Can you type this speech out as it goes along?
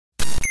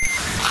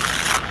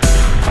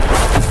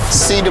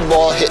see the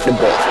ball hit the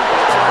ball.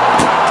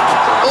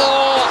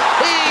 Oh,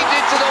 heaved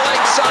into the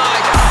leg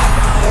side.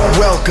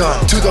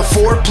 Welcome to the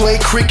Foreplay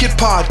Cricket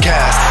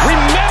Podcast.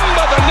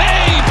 Remember the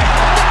name.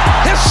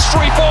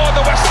 History for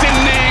the West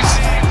Indies.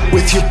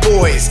 With your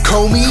boys,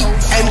 Comey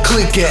and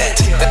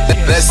Clinkett.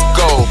 Let's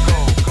go.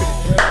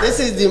 This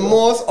is the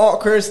most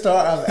awkward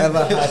start I've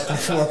ever had to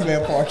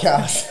Foreplay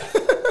Podcast.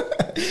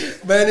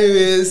 But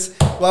anyways,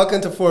 welcome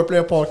to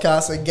Foreplay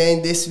Podcast.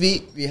 Again, this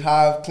week we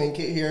have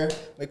Clinkett here,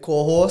 my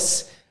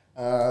co-host.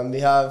 We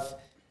have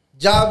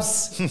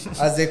Jabs,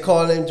 as they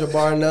call him,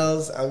 Jabbar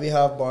Nels, and we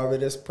have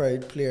Barbados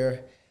Pride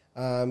player,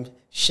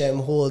 Shem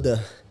Holder.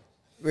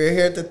 We're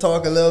here to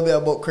talk a little bit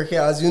about cricket,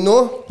 as you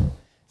know.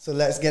 So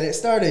let's get it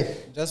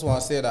started. Just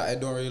want to say that I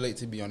don't really like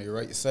to be on the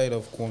right side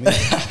of Kwame.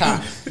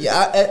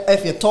 Yeah,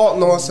 if you talk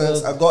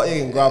nonsense, I got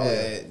you and grab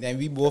it. Then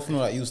we both know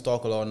that you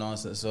talk a lot of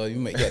nonsense, so you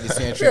might get the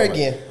same Sure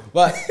treatment. again.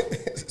 But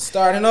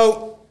starting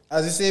out,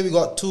 as you say, we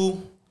got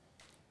two.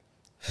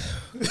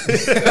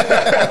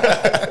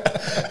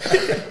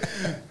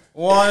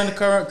 One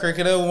current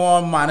cricketer,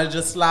 one manager /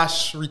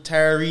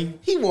 retiree.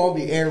 He won't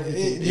be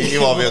everything. He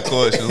won't be a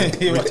coach.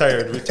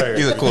 Retired.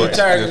 He's a coach.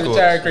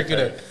 Retired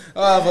cricketer.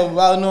 But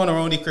well known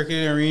around the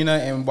cricket arena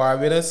in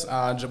Barbados.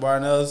 Jabbar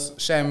Nels,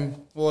 Shem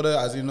Holder,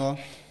 as you know,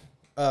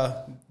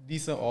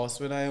 decent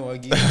all-spinner. I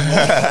want to give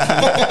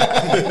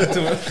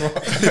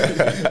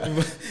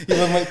he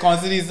might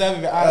consider himself,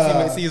 if you ask him,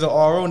 might see he's an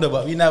all-rounder,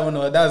 but we never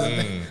know. That's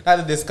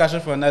a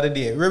discussion for another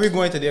day. Where are we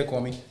going today,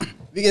 Kwame?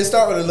 We can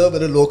start with a little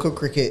bit of local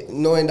cricket,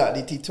 knowing that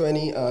the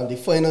T20, the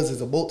finals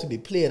is about to be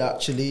played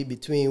actually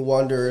between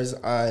Wanderers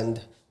and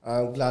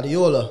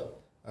Gladiola.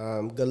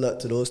 Good luck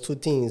to those two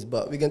teams.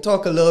 But we can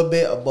talk a little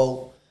bit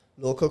about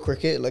local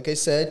cricket. Like I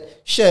said,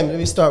 Shem, let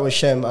me start with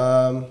Shem.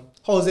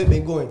 How's it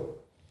been going?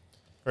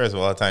 First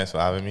of all, thanks for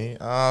having me.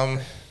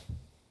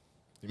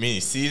 You mean the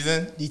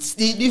season?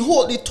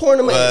 The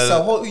tournament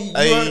itself.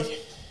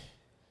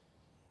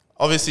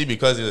 Obviously,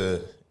 because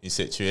of the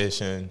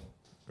situation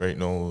right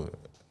now,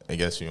 I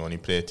guess we only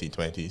play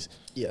T20s.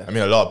 Yeah. I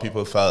mean, a lot of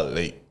people felt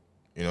like,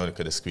 they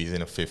could have squeezed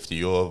in a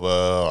 50 over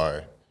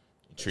or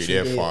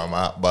 3-day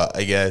format. But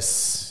I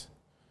guess,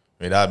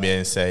 with that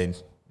being said,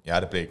 you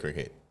had to play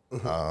cricket.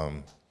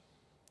 90-20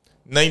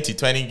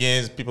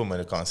 games, people might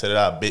have considered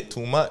that a bit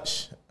too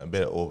much, a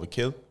bit of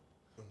overkill.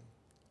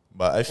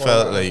 But I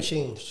felt like...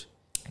 changed.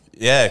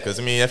 Yeah, because,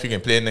 if you can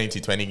play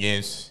 90-20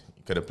 games,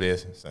 you could have played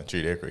some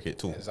 3-day cricket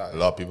too. Exactly.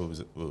 A lot of people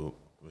will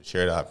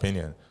share that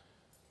opinion.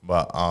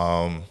 But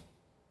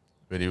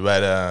with the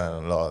weather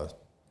and a lot of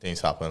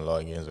things happen, a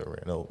lot of games were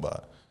ran out.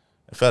 But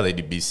I felt like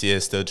the BCA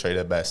still tried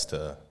their best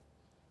to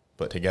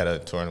put together a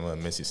tournament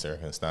amidst the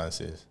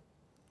circumstances.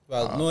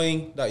 Well,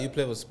 knowing that you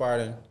play with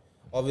Spartan,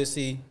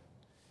 obviously,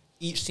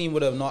 each team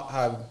would have not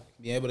have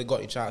been able to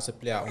get the chance to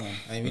play at home.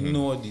 And we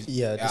know these.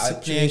 Yeah, the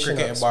playing situation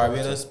cricket at in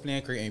Barbados,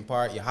 playing cricket in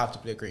Park, you have to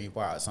play cricket in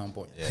Park at some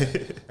point. Yeah.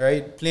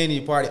 Right? Playing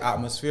in Park, the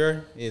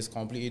atmosphere is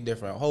completely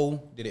different. How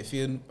did it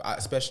feel,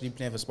 especially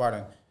playing for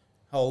Spartan?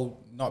 How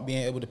not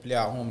being able to play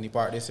at home in the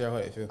Park this year, how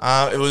did it feel?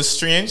 It was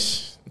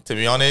strange, to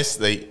be honest.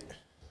 Like,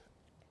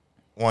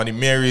 one of the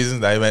main reasons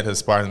that I went to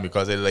Spartan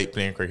because I like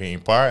playing cricket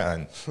in Park,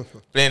 and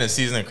playing a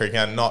season in cricket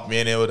and not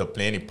being able to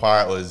play in the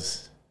Park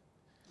was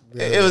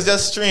it was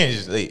just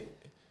strange. Like,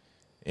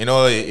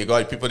 you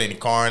got people in the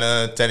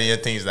corner telling you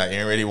things that you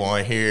ain't really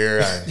want to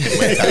hear, and you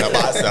might talk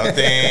about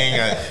something,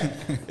 and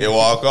you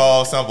walk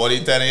off,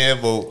 somebody telling you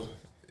about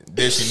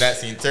this and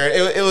that and third.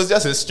 It was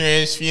just a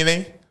strange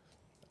feeling.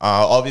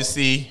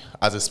 Obviously,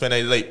 as a spinner,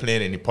 I like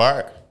playing in the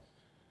Park,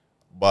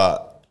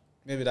 but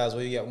Maybe that's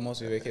where you get most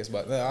of your wickets,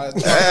 but I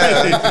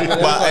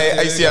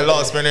see a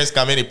lot of spinners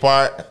come in the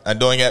Park and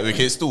don't get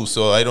wickets too,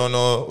 so I don't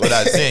know what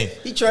I'm saying.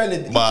 He trying to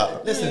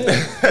Listen,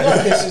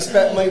 don't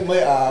disrespect my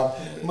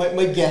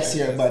guest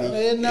here, buddy.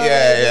 I know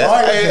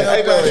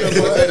it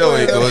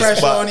goes.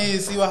 Pressure But on you,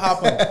 see what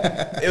happened.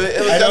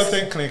 I don't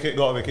think Clinkett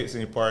got wickets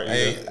in the park.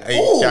 I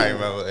can't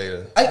remember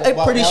either. I'm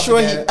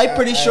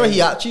pretty sure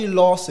he actually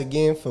lost a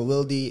game for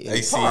Wildy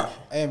in Park.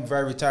 I am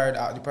very retired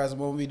at the present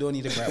moment. We don't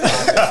need to grab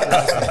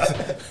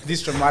experiences.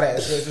 These traumatic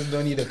experiences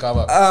don't need to come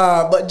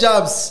up. But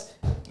Jobs,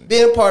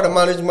 being part of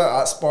management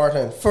at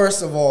Spartan,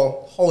 first of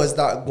all, how is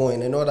that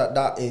going? I know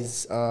that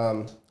is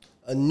a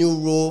new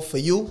role for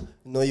you.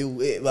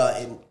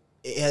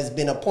 It has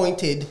been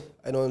appointed.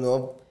 I don't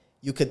know.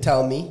 You could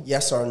tell me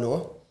yes or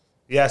no.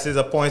 Yes, he's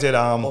appointed.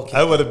 Okay.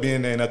 I would have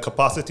been in a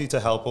capacity to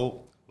help out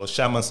with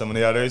Shem and some of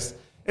the others.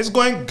 It's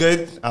going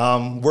good.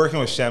 Working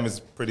with Shem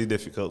is pretty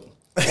difficult.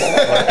 I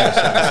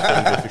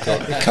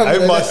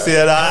must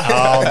say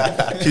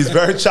that he's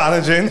very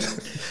challenging.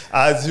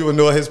 As you will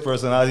know, his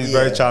personality is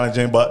very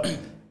challenging, but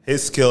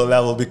his skill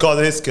level, because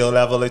of his skill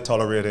level, I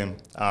tolerate him.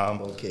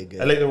 Okay,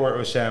 good. I like to work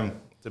with Shem,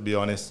 to be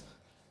honest.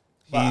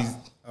 He's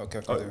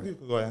Okay. go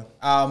ahead.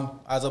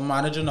 As a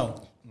manager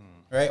now,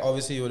 right?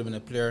 Obviously, you would have been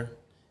a player.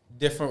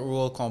 Different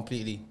role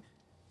completely.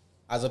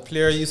 As a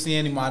player, you see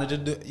any manager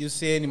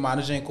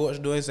and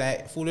coach doing some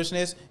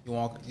foolishness,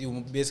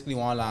 you basically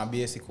want to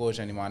be a coach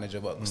and the manager.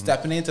 But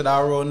stepping into that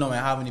role now and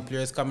having the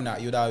players coming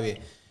at you that way,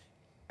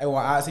 I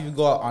want to ask if you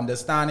got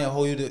understanding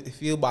how you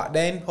feel back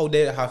then, how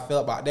they have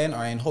felt back then,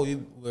 and how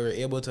you were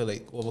able to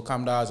like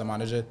overcome that as a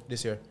manager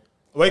this year.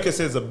 Like I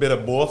said, it's a bit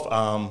of both.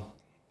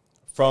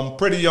 From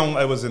pretty young,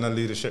 I was in a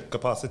leadership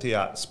capacity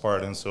at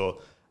Spartan, so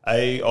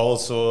I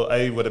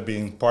would have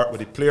been part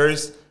with the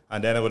players,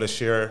 and then I would have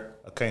shared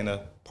a kind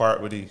of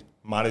part with the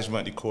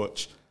management, the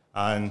coach,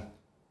 and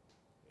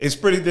it's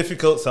pretty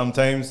difficult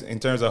sometimes in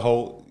terms of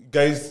how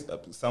guys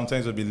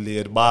sometimes would be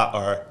laid back,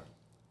 or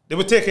they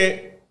would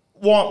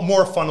want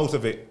more fun out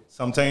of it.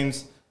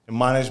 Sometimes in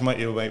management,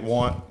 you might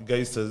want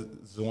guys to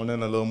zone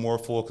in a little more,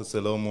 focus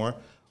a little more,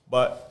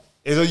 but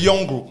it's a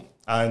young group,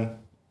 and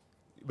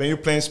when you're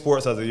playing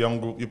sports as a young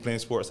group, you're playing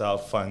sports to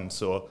have fun.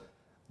 So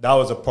that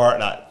was a part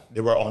that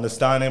they were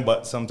understanding,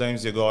 but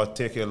sometimes you got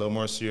to take it a little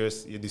more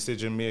serious, your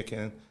decision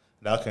making,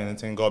 that kind of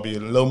thing, got to be a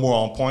little more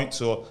on point.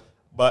 So,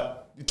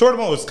 but the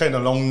tournament was kind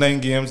of long, 9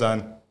 games,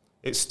 and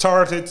it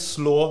started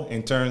slow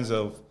in terms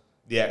of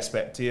the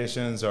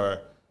expectations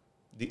or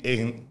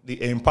the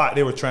impact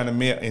they were trying to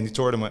make in the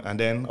tournament. And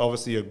then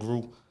obviously it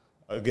grew.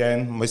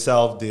 Again,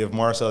 myself, Dave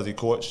Marcel, the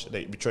coach,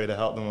 we tried to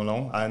help them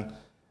along. And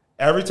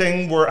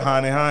everything worked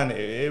hand in hand.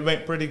 It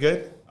went pretty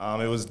good.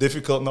 It was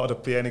difficult not to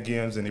play any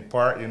games in the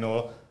park, you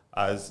know.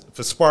 As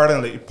for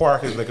Spartan, like, the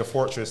park is like a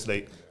fortress.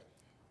 Like,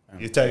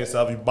 you tell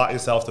yourself, you back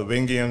yourself to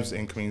win games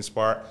in Queen's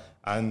Park.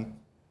 And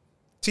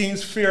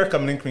teams fear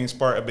coming in Queen's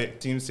Park a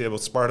bit. Teams say, well,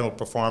 Spartan will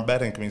perform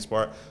better in Queen's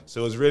Park.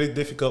 So it was really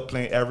difficult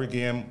playing every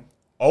game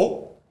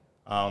out.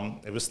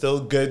 It was still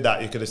good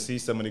that you could see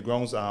some of the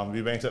grounds.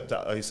 We went up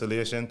to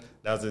isolation.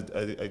 That was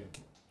a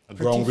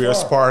ground where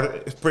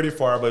Spartan, pretty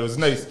far, but it was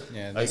nice.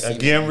 Yeah, a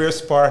game where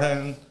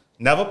Spartan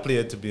never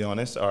played, to be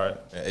honest. Or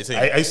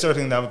I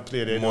certainly never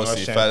played it. Most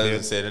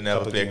fellas say they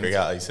never played cricket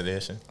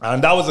isolation.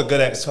 And that was a good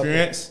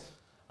experience.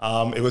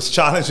 It was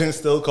challenging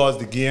still because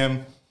the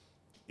game,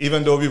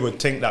 even though we would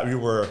think that we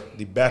were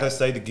the better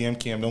side, the game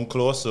came down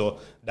close. So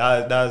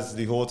that's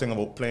the whole thing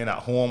about playing at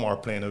home or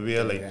playing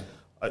away. Like,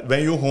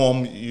 when you're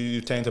home, you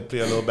tend to play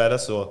a little better.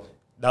 So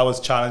that was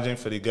challenging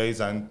for the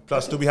guys. And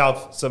plus, we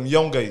have some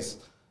young guys.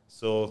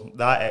 So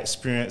that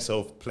experience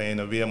of playing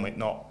away might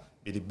not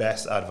be the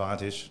best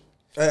advantage.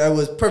 I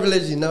was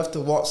privileged enough to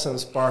watch some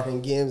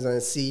Spartan games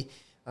and see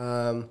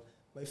my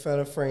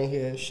fellow friend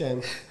here,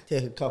 Shem,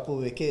 take a couple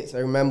of wickets. I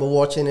remember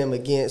watching him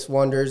against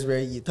Wanderers where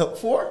you took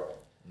 4.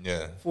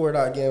 Yeah. 4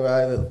 that game, I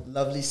had a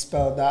lovely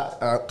spell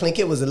that.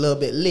 Clinkett was a little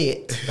bit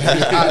late.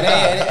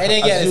 I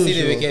didn't get to see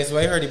the wickets,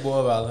 but I heard he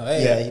bowled well.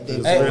 He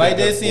did. But I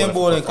did see him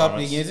bowl in a couple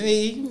of games, and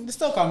he's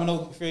still coming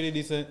out fairly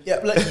decent. Yeah,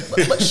 but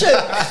shit.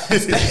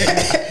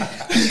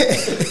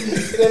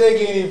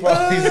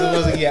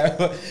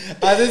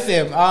 As I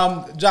say,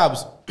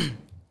 Jobs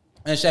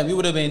and Shem, we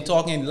would have been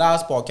talking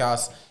last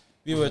podcast.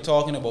 We were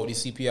talking about the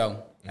CPL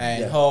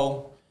and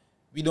how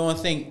we don't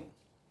think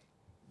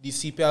the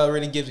CPL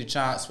really gives a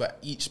chance for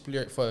each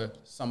player, for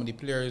some of the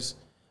players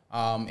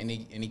in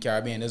the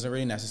Caribbean. It doesn't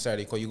really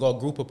necessarily, because you got a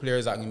group of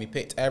players that can be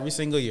picked every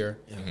single year,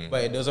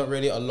 but it doesn't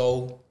really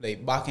allow,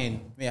 like back in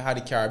when you had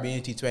the Caribbean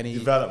T20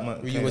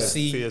 development, where you would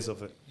see phase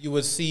of it. You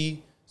would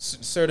see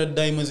certain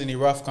diamonds in the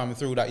rough coming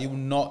through that you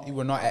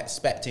were not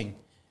expecting,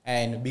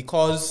 and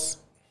because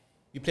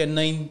we played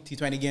 9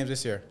 T20 games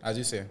this year, as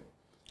you say,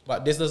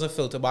 but this doesn't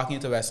filter back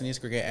into West Indies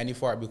cricket any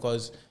far,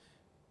 because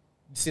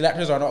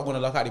selectors are not going to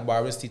look at the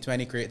Barbados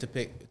T20 cricket to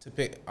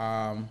pick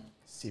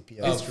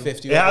CPL.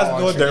 50. It has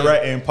no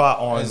direct impact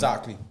on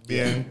exactly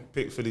being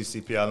picked for the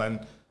CPL,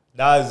 and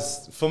that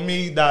is, for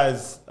me, that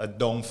is a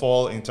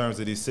downfall in terms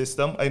of the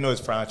system. I know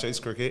it's franchise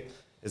cricket;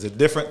 it's a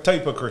different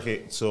type of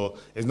cricket, so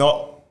it's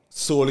not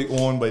solely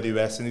owned by the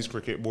West Indies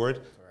Cricket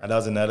Board, and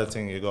that's another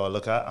thing you got to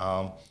look at.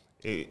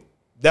 It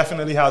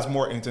definitely has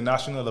more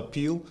international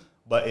appeal,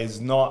 but it's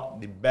not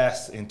the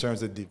best in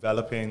terms of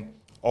developing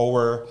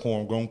our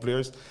homegrown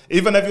players.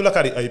 Even if you look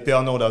at the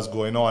IPL now that's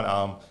going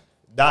on,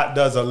 that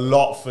does a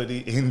lot for the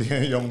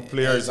Indian young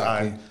players,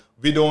 and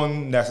we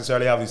don't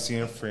necessarily have the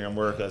same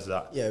framework as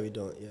that. Yeah, we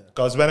don't,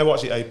 Because when I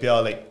watch the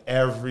IPL, like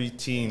every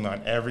team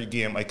and every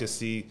game, I could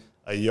see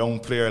a young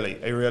player.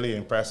 Like, I'm really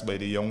impressed by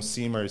the young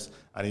seamers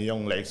and the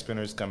young leg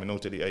spinners coming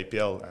out to the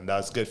IPL, and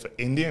that's good for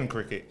Indian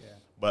cricket. Yeah.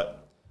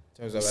 But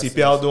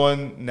CPL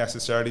don't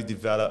necessarily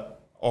develop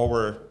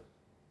our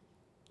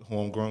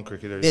homegrown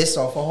cricketers based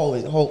off of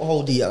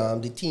how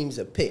the teams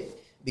are picked,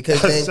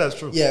 because then, that's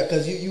true. Yeah,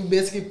 because you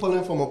basically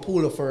pulling from a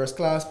pool of first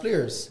class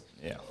players.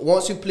 Yeah.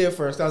 Once you play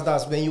first class,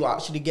 that's when you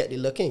actually get the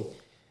looking.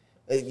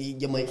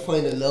 You might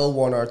find a little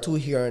 1 or 2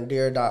 here and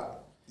there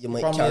that you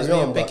might carry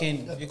on.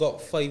 If you got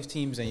 5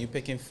 teams and you're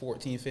picking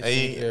 14,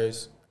 15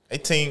 players, I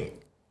think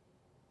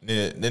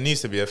there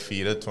needs to be a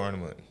feeder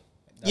tournament.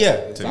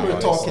 Yeah, to we be were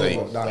honest.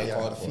 talking Like,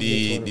 about that.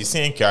 the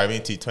same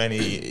Caribbean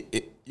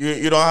T20,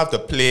 you don't have to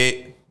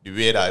play the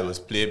way that it was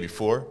played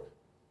before.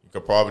 You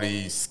could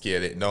probably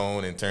scale it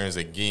down in terms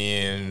of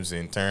games,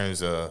 in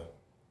terms of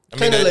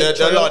there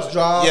are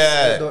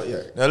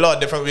a lot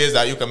of different ways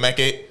that you can make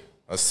it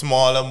a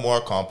smaller, more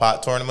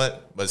compact tournament,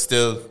 but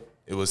still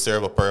it will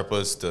serve a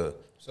purpose to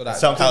So that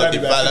Something How that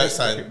it the West develops Indies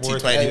and cricket T20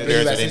 board- players the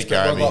within West the Indies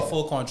got Caribbean.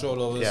 full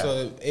control over. Yeah.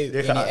 So They in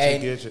can the actually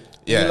end, gauge it.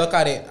 Yeah. you look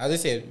at it, as I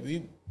said,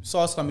 we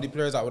saw some of the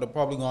players that would have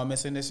probably gone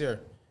missing this year.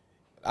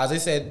 As I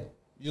said,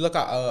 you look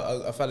at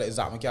a fella like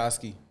Zach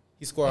McCaskey.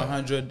 He scored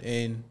 100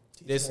 in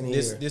this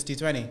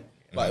T20.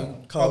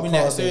 But probably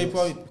next year,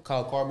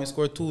 Kyle Corbin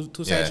scored two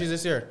centuries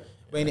this year.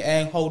 But in the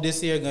end, how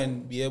this year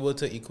going to be able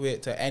to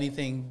equate to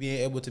anything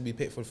being able to be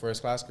picked for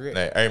first class cricket?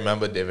 Like, I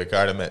remember David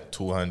Carter met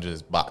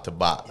 200s back to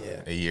back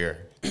a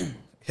year.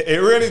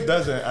 It really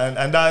doesn't,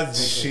 and that's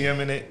the shame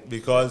in it,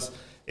 because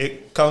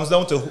it comes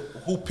down to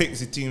who picks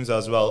the teams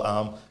as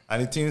well.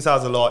 And the teams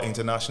has a lot of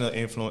international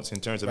influence in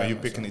terms of when you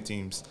picking the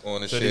teams.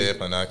 Ownership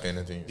and that kind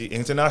of thing. The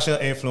international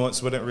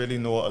influence wouldn't really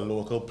know a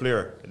local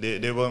player.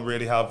 They wouldn't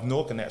really have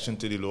no connection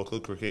to the local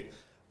cricket.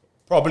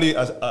 Probably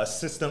an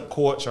assistant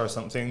coach or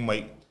something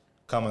might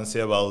come and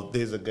say, well,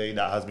 there's a guy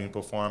that has been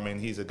performing,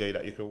 he's a guy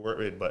that you could work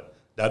with, but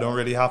that don't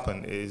really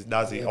happen.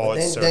 That's the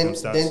odd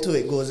circumstance. Then too,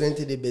 it goes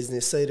into the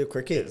business side of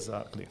cricket.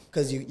 Exactly.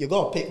 Because you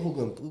got to pick who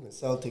can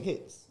sell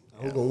tickets.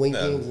 Who can win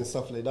games and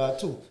stuff like that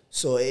too.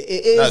 So it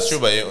is. That's true,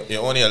 but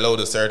you're only allowed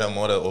a certain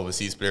amount of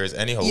overseas players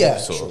anyhow. Yeah,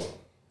 so true.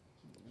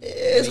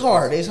 It's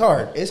hard. It's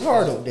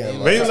hard out there.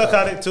 When you look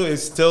at it too,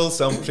 it's still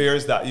some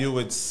players that you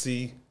would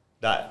see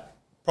that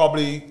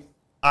probably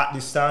at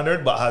the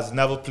standard but has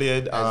never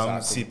played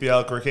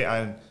CPL cricket,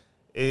 and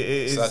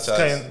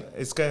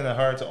it's kind of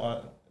hard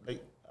to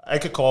like. I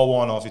could call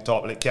one off the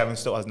top, like Kevin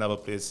Stott has never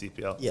played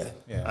CPL. Yeah.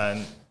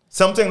 And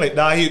something like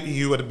that,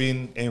 he would have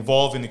been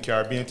involved in the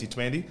Caribbean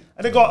T20,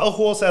 and they got a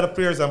whole set of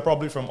players, and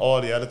probably from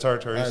all the other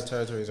territories,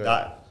 Right.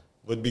 that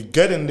would be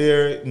good in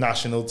their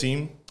national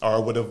team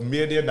or would have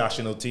made their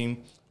national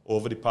team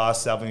over the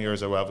past 7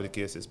 years or whatever the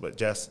case is, but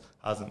just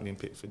hasn't been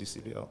picked for the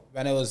CPL.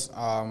 When I was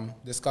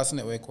discussing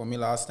it with Kwame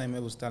last time, I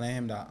was telling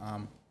him that,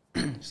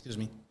 excuse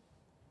me,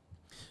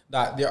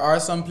 that there are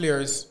some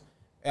players,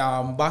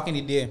 back in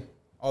the day,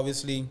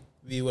 obviously,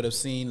 we would have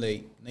seen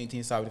like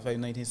 1975,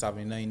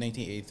 1979,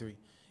 1983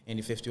 in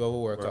the 50-over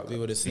World Cup. We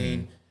would have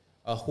seen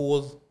a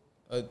whole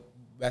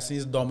West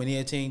Indies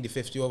dominating the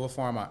 50-over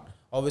format.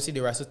 Obviously,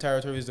 the rest of the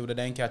territories would have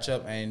then catch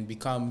up and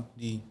become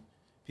the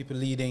people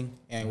leading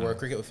and world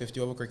cricket with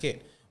 50-over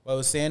cricket. What I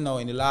was saying now,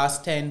 in the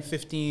last 10,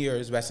 15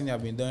 years, West Indies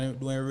have been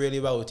doing really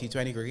well with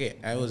T20 cricket.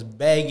 And it was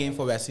begging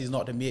for West Indies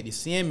not to make the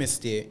same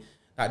mistake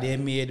that they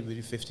made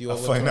with the 50-over.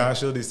 A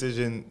financial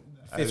decision.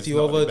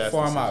 50-over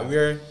format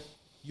where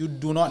you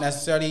do not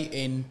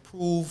necessarily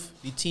improve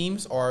the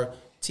teams or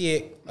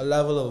take a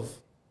level of,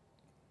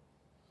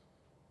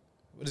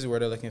 what is the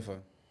word I'm looking for?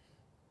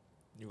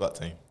 you got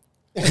time.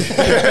 You don't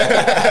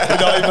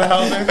even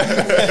have it?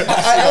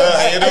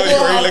 You know what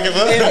you're really looking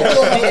for?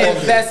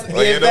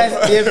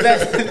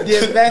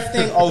 The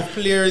investing of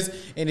players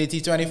in the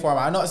T20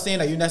 format. I'm not saying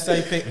that you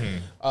necessarily pick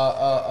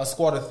a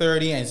squad of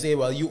 30 and say,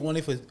 well, you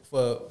only for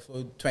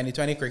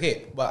 2020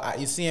 cricket. But at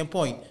the same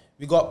point,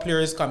 we got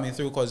players coming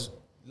through, because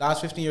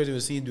last 15 years we were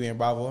seeing Dwayne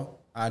Bravo,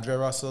 Andre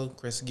Russell,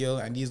 Chris Gill,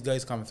 and these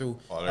guys coming through.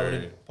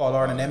 Paul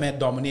Lord, and them had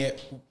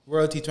dominate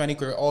World T20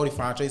 cricket, all the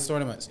franchise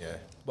tournaments. Yeah.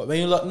 But when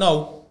you look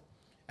now,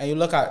 and you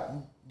look at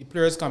the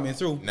players coming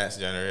through, Next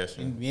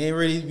generation.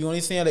 we only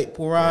seeing like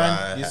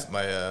Puran.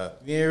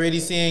 We ain't really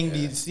seeing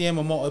the same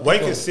amount of What you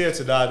people. can say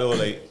to that though,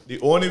 like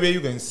the only way you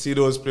can see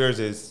those players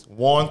is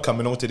one,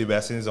 coming out to the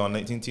West Indies on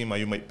 19 team, or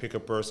you might pick a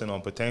person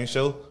on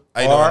potential.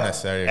 I or don't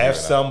necessarily agree if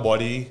with that.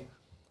 somebody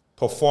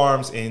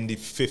performs in the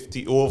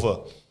 50 over.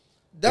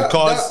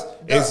 Because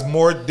it's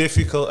more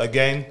difficult,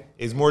 again,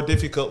 it's more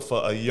difficult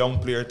for a young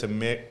player to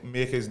make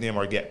his name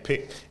or get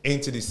picked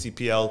into the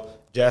CPL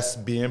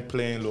just being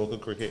playing local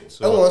cricket.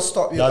 So I won't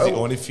stop you. That's the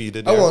only feeder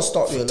I there. won't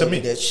stop you a To little me.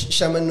 bit.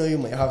 Shaman, know you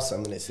might have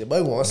something to say, but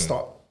I won't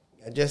stop.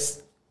 I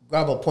just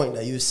grab a point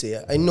that you say.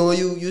 I know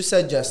you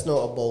said just now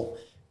about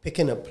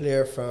picking a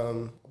player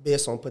from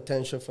based on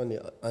potential from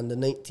the under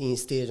 19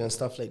 stage and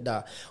stuff like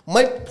that.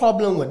 My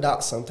problem with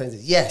that sometimes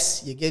is,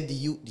 yes, you give the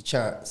youth the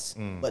chance,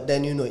 but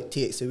then it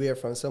takes away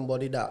from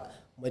somebody that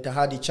might have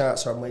had the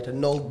chance or might have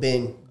now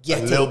been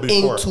getting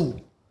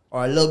into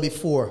or a little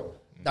before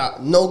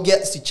that now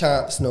gets the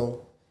chance now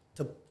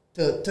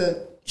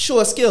to show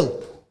a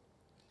skill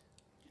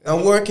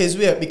and work his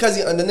way. Because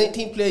the under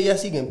 19 player,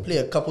 yes, he can play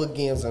a couple of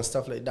games and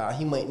stuff like that.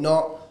 He might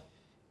not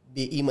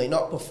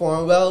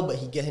perform well, but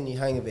he getting the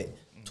hang of it.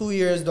 2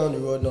 years down the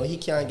road now, he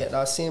can't get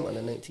that same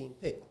under 19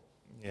 pick.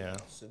 Yeah.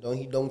 So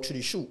he don't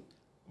truly shoot.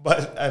 And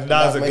that's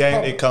That's my again,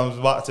 problem. it comes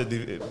back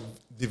to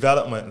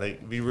development.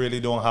 Like, we really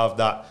don't have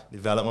that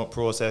development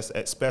process,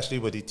 especially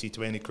with the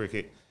T20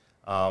 cricket.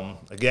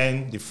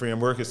 Again, the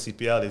framework of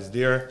CPL is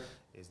there.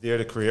 It's there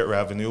to create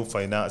revenue.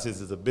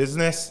 Finances is a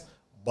business,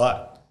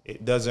 but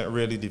it doesn't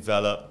really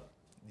develop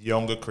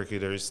younger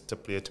cricketers to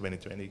play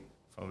 2020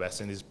 from West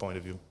Indies' point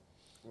of view.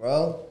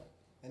 Well,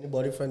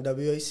 anybody from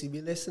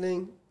WICB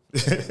listening?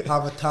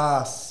 Have a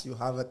task. You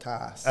have a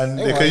task. And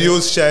they could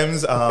use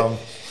Shem's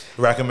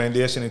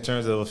recommendation in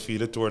terms of a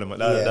feeder tournament.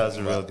 That's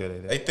a real good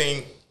idea. I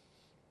think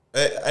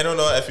I don't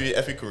know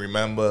if you could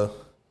remember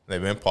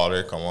like when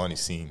Pollard come on the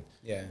scene.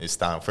 Yeah. In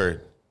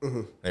Stanford.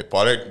 Like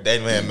Pollard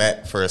then when I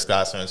met first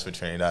class runs for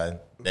Trinidad,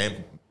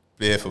 then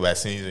played for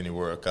West Indies in the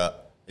World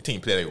Cup. I think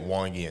he played like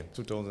one game.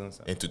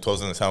 2007. In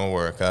 2007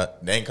 World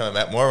Cup. Then coming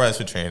back more runs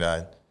for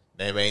Trinidad.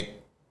 Then went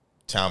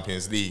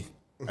Champions League.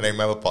 And I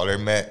remember Pollard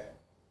met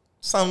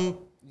some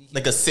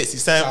like a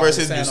 67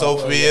 versus New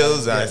South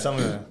Wales. Yeah, And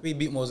something. We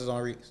beat Moses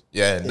on Reeks.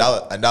 yeah,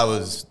 that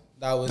was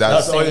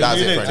That's all you that's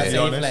needed, it to for be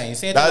them.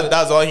 honest.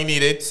 That's all he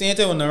needed. Same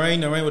thing with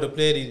Narain would have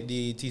played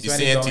the T20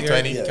 same down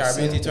T20? here, Yeah,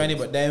 Caribbean T20,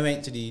 but then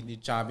went to the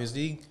Champions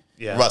League.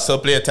 Yeah. Russell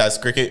played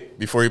Test cricket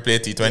before he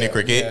played T20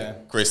 cricket. yeah.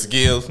 Chris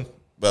Gill,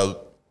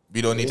 well,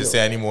 we don't need to say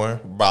anymore.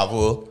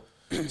 Bravo.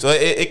 So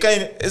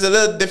it's a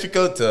little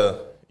difficult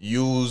to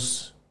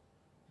use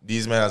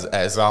these men as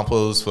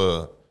examples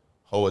for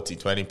how a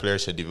T20 player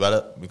should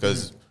develop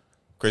because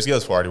Chris Gill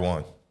is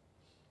 41.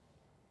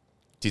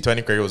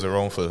 T20 cricket was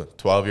around for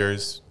 12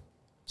 years.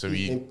 So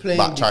we been playing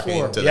backtracking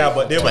before. into Yeah,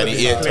 but they would have been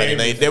 28, playing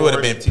 29. They would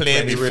have before been the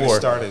playing T20 really before.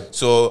 started.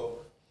 So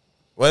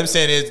what I'm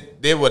saying is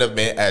they would have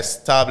been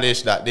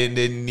established that they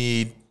didn't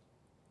need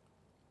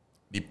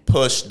the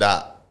push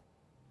that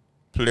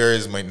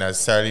players might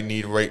necessarily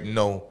need right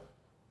now.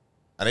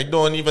 And I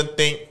don't even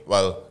think,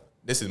 well,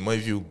 this is my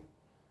view.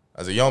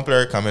 As a young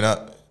player coming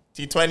up,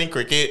 T20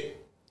 cricket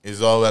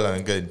is all well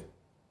and good.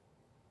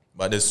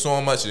 But there's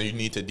so much that you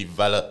need to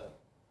develop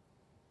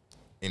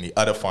in the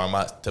other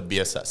formats to be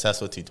a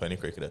successful T20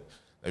 cricketer.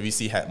 Like we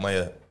see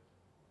Hetmeyer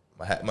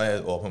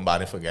open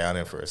batting for Guyana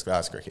in first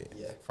class cricket.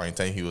 Yeah. For a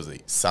time he was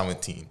like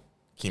 17.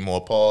 Kimo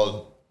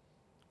Paul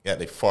got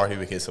like 40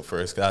 wickets for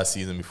first class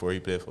season before he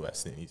played for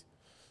West Indies.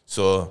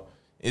 So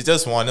it's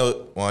just one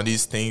of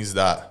these things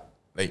that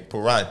like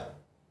Puran.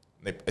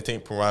 Like, I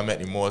think Puran met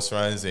the most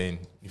runs in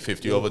the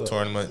 50 over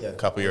tournament a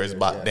couple years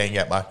back. Then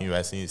got back in the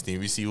West Indies team.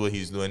 We see what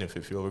he's doing in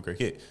 50 over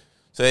cricket.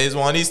 So it's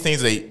one of these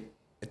things like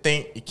I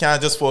think you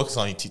can't just focus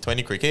on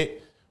T20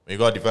 cricket. You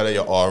got to develop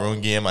your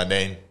all-round game, and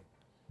then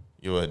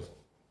you would,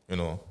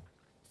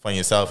 find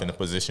yourself in a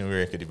position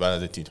where you could develop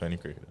as a T20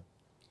 cricketer.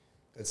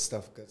 Good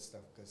stuff. Good stuff.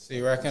 Good So stuff.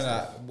 you reckon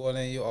that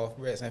bowling you off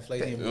Brits and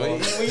flight team? What ball?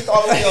 you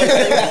talking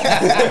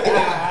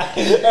about?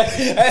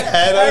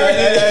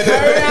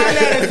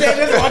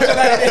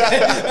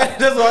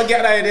 Just want to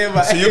get that idea,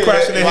 but So you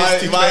questioning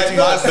his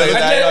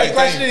T20?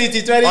 question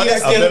the T20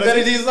 Honestly,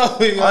 abilities.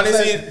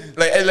 Honestly,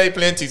 like I like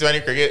playing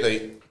T20 cricket.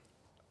 Like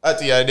at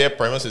the other day,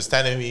 Primus is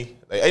telling me,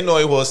 like I know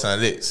he was some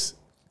licks.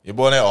 You're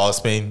born at all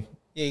Spain.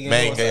 Yeah, you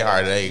Man, get getting more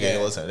harder. You yeah.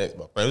 getting what's licks.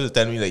 But Primus is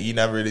telling me like you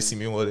never really see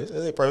me with this. I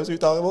was like, Primus, what you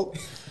talking about?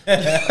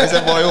 I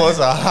said, boy, it was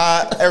a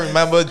hot. I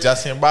remember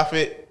Justin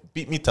Buffett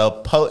beat me to a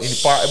pelt in the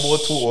park about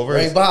 2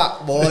 overs. Right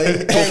back, boy.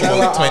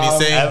 About 20 I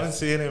cents. haven't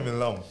seen him in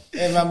long.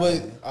 I remember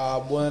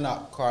bowling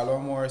at Carlo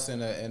Morris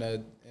in a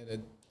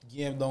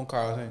game down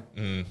Carlton.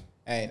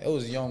 And it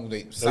was young.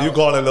 Like, So you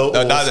going a little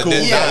No, old that's school.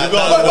 a- Yeah, you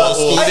got but old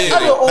school I days,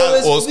 will like,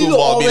 that's old we school will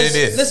ball being always-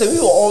 this. Listen, we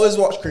will always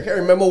watch cricket. I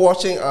remember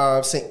watching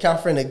St.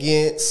 Catherine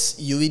against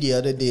UE the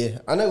other day.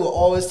 And I will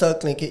always tell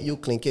Clinkett, you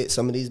Clinkett,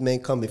 some of these men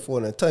come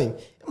before their time.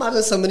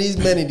 Imagine some of these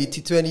men in the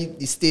T20,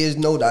 the stage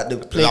know that they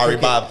play Larry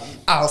cricket. Bob.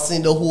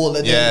 Alcin the whole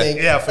of Yeah. them.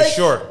 Yeah, for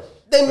sure.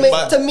 They may,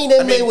 But, to me, they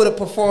I may mean, would have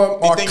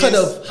performed The or thing could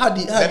is, have had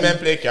That man the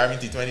play Caribbean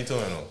T20 too,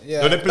 yeah.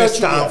 No, they play That's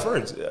true, yeah.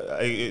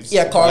 Stanford.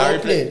 Yeah, Carlo Larry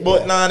played.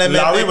 But nah, that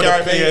man Larry play would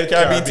have played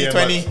Caribbean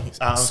Caribbean, T20.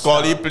 but,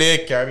 Scully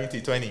played Caribbean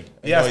T20.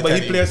 Yes, but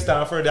he played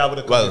Stanford. That would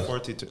have come Well, before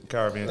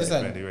Caribbean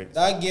Listen, T20, right?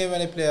 that game when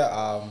they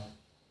play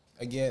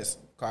against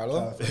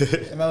Carlo, I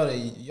remember the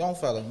young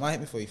fella might hit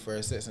me for your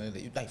first six, and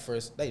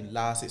like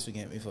last six we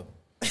get me for.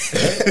 Right?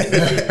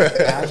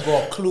 I just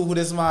got a clue who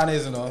this man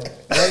is, Right?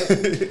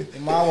 The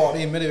man walked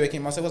in midway,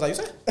 came. I said, "What's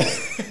that you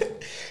say?"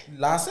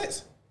 Last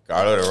six.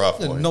 Carlo the rough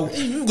boy. No,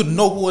 you could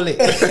know who it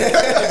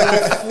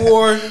is.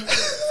 4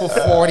 for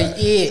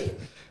 48,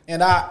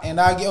 and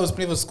I was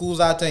playing for schools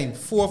that time.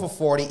 4 for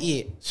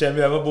 48. Shall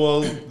we ever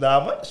bowl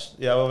that much?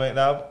 You ever make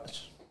that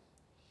much?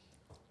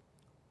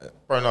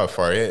 Probably not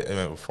 48. I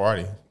meant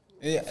 40.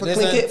 Yeah, For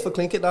listen,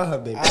 Clinkett, that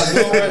have been.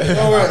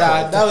 don't worry,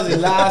 that was the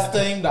last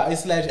time that I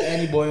sledged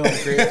any boy on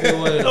great field.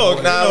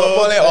 Look, nah, but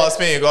bowling all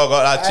Spain, you got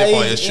that chip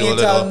on your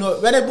shoulder.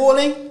 Though. When they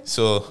bowling,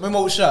 So, my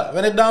mouth shut.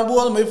 When they down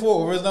ball, my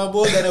 4 overs down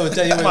ball, then they will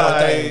tell you when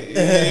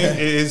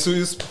It's who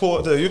you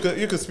support. You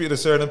could speak to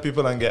certain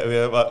people and get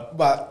away,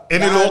 But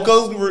in the that-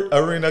 local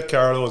arena,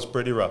 Carlo was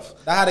pretty rough.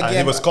 That had a and he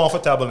game- was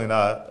comfortable in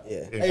that. Yeah.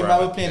 I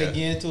remember playing a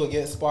game too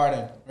against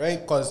Spartan,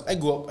 right? Because I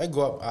grew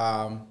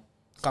up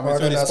coming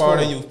through the that's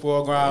Spartan cool. youth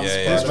program.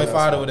 Yeah, Plus yeah. my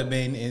father would have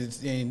been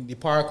in the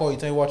park all the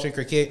time watching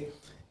cricket.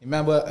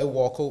 Remember, I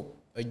walk out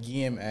a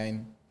game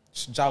and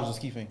Jobs was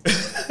keeping.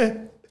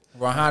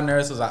 Rahan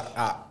Nurse was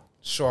a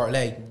short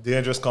leg,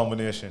 Dangerous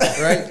combination.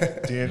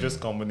 right? Dangerous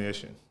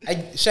combination.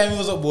 Shami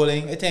was up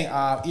bowling. I think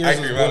Ears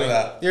can was remember bowling.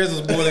 that. Ears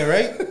was bowling,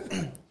 right?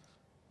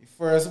 The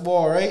first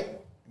ball, right?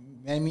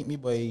 Man meet me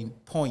by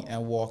point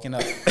and walking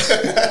up.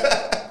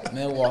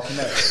 Man walking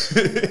up.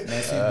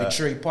 Man see me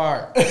Tree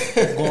Park.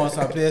 Going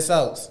someplace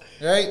else.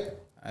 Right?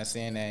 I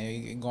saying that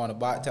you going to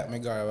back tap my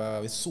guard. I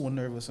was so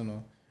nervous,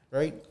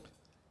 right?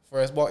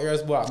 First ball,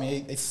 first ball. I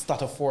mean, it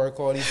start a 4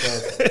 call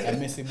for a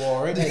missy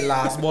ball, right? The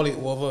last ball it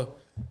over,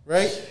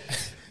 right?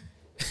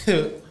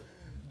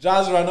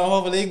 Jazz run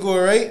over, they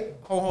go right.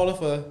 Hold on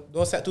for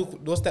don't step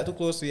too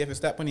close. So you have to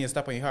step on your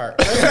heart.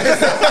 I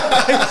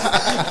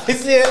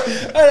see it.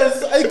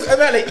 I'm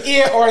at like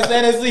 8 or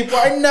 10 sleep.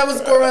 I never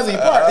score as a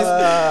part.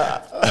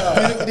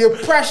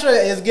 The pressure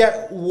is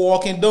get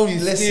walking down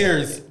these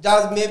stairs.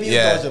 Jazz maybe you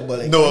dodge a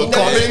bullet. No, he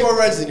never score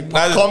runs in the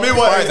park. Call me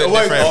what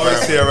I always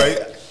say,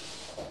 right?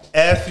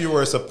 If you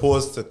were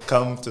supposed to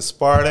come to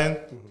Spartan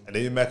and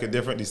then you make a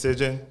different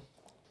decision,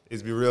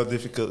 it'd be real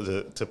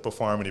difficult to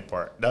perform in the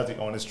part. That's the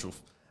honest truth.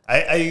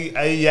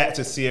 I yet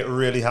to see it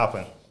really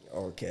happen.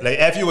 Okay. Like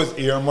if you was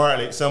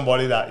earmarked like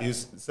somebody that you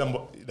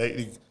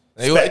like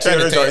You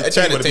trying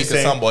to take to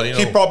somebody,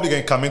 he probably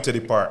gonna come into the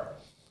part,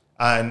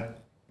 and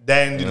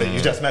then like,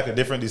 you just make a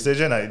different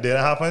decision. Like, it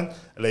didn't happen.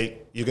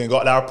 Like you can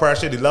got that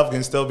pressure. The love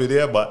can still be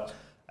there, but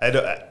I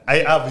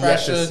have yet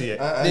to see it.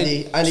 And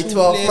the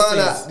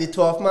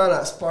 12th man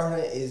at Spartan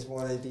is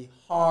one of the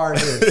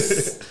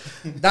hardest.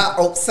 that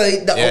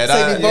outside the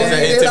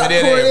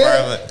intimidating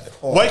environment.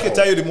 What I can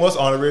tell you the most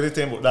underrated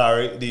thing about that,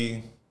 right?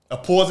 The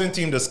opposing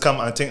team just come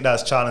and think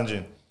that's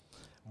challenging.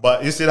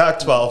 But you see that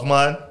 12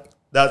 man,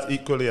 that's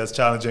equally as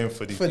challenging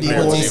for the whole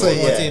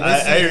team.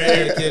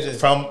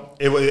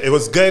 It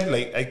was good.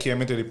 Like I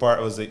came into the part,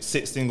 it was like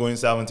 16 going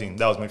 17.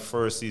 That was my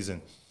first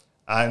season.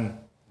 And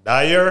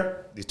that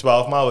year, the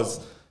 12 man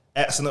was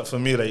excellent for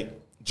me. Like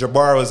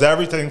Jabbar was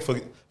everything for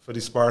the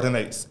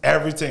Spartanites.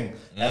 Everything.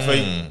 If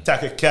I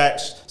take a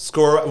catch,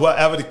 score,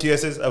 whatever the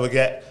case is, I would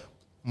get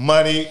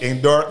money,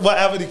 endurance,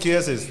 whatever the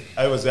case is,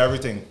 I was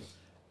everything.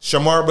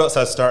 Shamar Brooks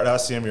had started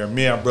that same year.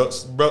 Me and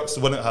Brooks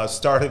wouldn't have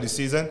started the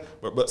season,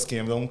 but Brooks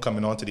came down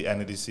coming on to the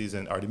end of the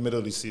season or the middle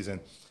of the season.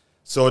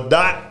 So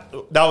that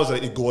was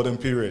like a golden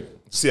period.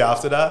 See,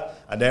 after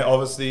that, and then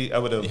obviously I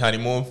would have... The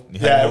honeymoon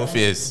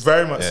phase.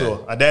 Very much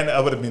so. And then I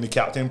would have been the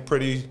captain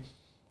pretty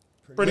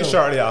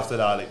shortly after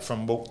that, like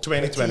from about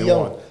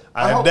 2021.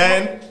 And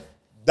then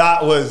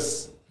that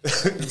was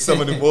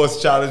some of the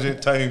most challenging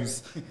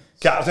times.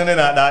 Captaining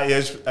at that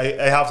age,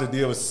 I have to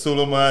deal with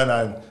Suleiman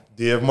and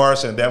Dave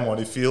Marsh and them on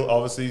the field,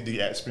 obviously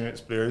the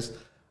experienced players,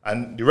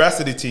 and the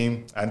rest of the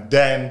team. And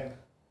then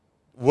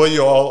what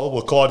you all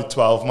will call the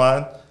 12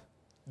 man,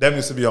 them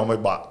used to be on my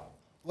back.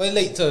 Way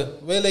late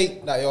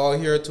that you're all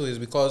here too is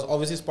because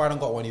obviously Spartan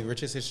got one of the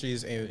richest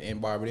histories in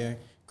Barbadian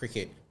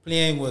cricket.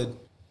 Playing with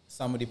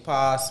some of the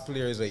past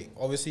players, like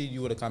obviously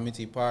you would have come into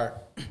the part.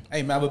 I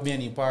remember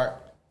being in part,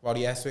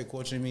 Roddy Aswick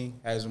coaching me,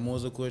 as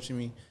Moser coaching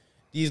me.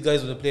 These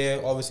guys were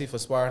playing obviously for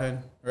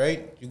Spartan,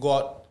 right? You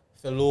got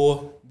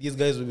Philo, these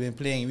guys have been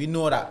playing. We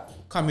know that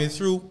coming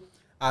through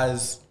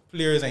as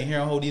players and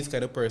hearing how these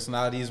kind of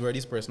personalities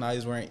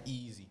weren't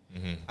easy.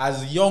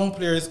 As young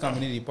players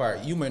coming into the park,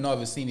 you might not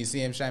have seen the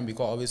same shine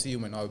because obviously you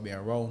might not have been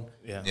around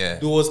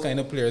those kind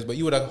of players. But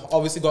you would have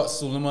obviously got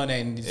Suleiman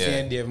and the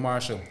same Dave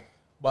Marshall.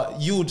 But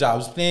you,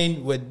 Jobs,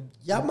 playing with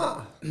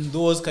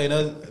those kind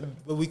of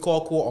what we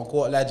call quote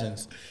unquote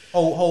legends.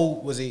 How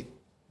was it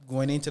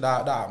going into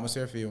that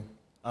atmosphere for you?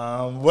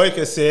 What I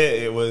could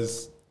say, it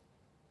was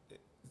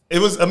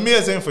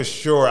amazing for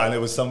sure, and it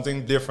was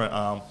something different.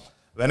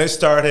 When I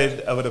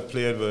started, I would have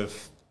played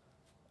with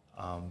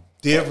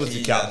Dave was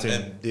the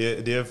captain.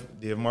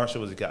 Dave Marshall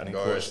was the captain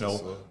coach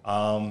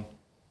now.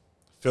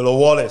 Philo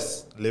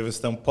Wallace,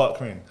 Livingston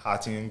Puckrin,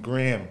 Hattie and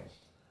Graham.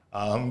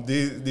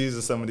 These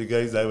are some of the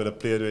guys I would have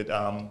played with.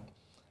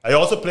 I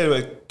also played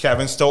with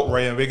Kevin Stout.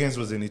 Ryan Wiggins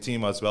was in the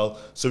team as well.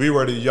 So we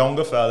were the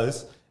younger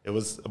fellas. It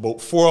was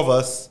about 4 of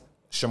us.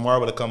 Shamar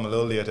would have come a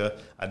little later.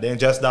 And then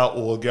just that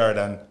old guard.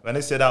 And when I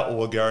say that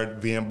old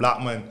guard, Ian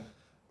Blackman,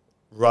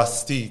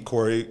 Rusty,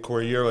 Corey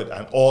Yearwood,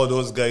 and all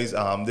those guys,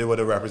 they would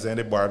have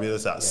represented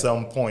Barbados at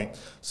some point.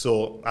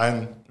 So,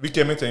 and we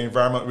came into an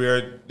environment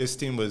where this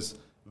team was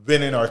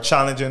winning or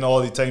challenging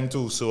all the time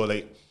too. So,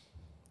 like,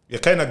 you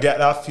kind of get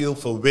that feel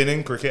for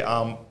winning cricket.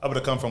 I would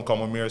have come from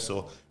Commonwealth,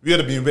 so we would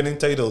have been winning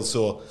titles.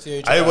 So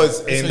I was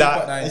in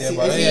that.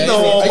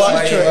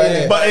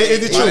 But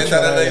it's the truth.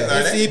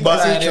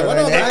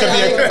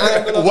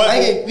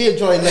 We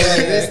enjoy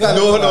this.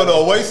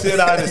 No. Why I say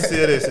that to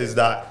say this is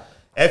that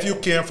if you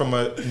came from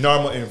a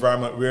normal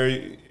environment where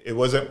it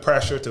wasn't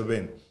pressure to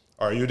win,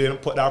 or you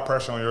didn't put that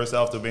pressure on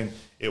yourself to win,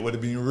 it would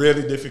have been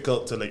really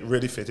difficult to like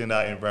really fit in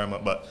that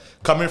environment. But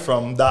coming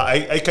from that,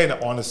 I kind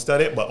of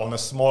understood it, but on a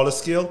smaller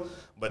scale.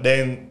 But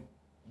then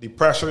the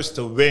pressures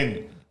to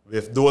win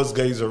with those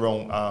guys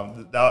around,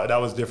 that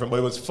was different. But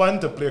it was fun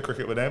to play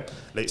cricket with them,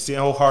 like seeing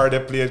how hard they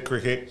played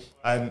cricket,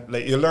 and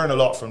like you learn a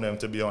lot from them.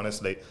 To be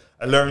honest, like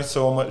I learned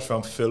so much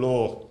from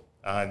Philo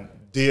and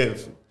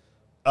Dave.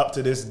 Up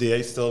to this day,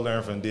 I still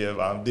learn from Dave.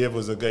 Dave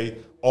was a guy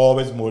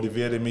always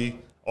motivated me,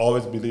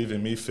 always believed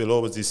in me. Philo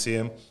was the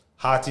same.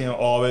 Hattie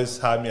always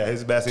had me at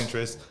his best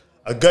interest.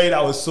 A guy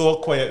that was so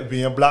quiet,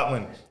 Ian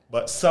Blackman,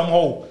 but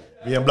somehow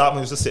Ian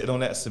Blackman used to sit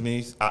down next to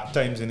me at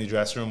times in the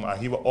dressing room, and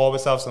he would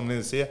always have something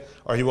to say,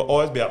 or he would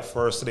always be at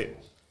first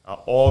slip and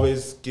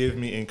always give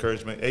me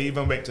encouragement. I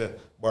even went to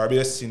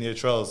Barbados Senior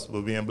Trials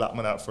with Ian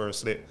Blackman at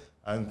first slip,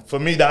 And for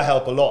me, that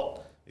helped a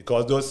lot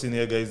because those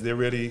senior guys, they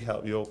really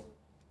help you out.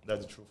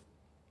 That's the truth.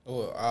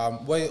 What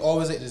I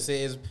always like to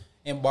say is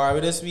in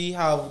Barbados we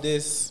have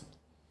this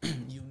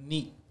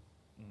unique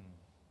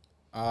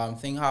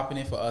thing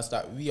happening for us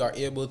that we are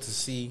able to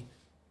see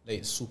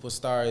like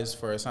superstars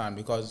firsthand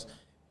because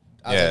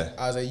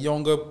as a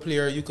younger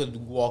player you could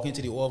walk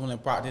into the oval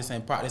and practice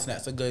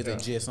next to guys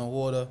like Jason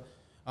Holder,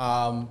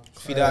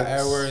 Fidel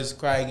Edwards,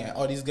 Craig, and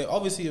all these guys.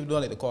 Obviously you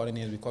don't like to call the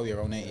names because we're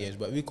around that age,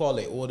 but we call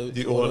like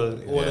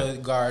older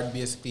guard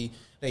basically.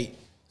 Like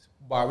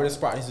Barbados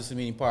practice is the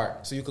main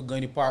part. So you could go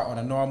in the park on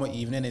a normal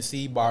evening and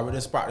see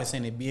Barbados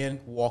practicing and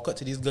walk up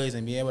to these guys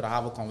and be able to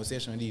have a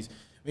conversation with these.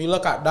 When you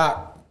look at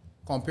that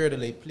compared to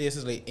like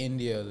places like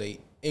India, like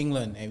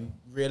England, and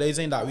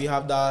realizing that we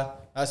have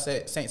that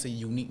sense of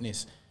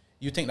uniqueness,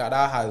 you think that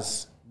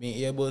has been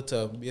able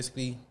to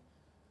basically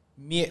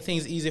make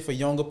things easy for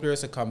younger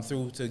players to come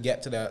through to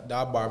get to that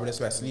Barbados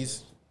West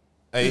Indies?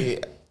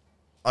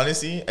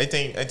 Honestly, I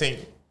think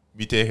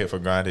we take it for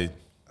granted.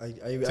 I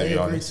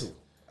agree too.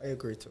 I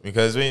agree too.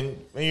 Because when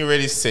you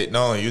really sit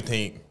down and you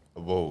think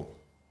about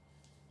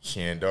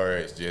Shane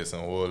Dorrich,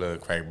 Jason Waller,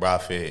 Craig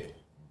Braffett,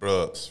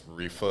 Brooks,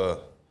 Reefer,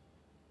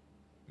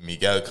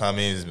 Miguel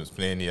Cummings was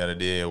playing the other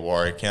day,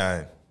 Warwick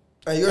Khan.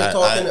 And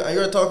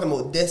you're talking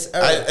about this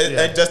era.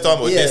 I just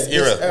talking about this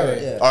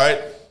era. Yeah. All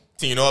right.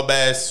 Tino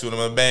Bass,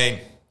 Suleiman Bang,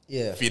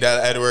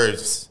 Fidel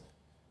Edwards,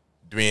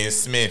 Dwayne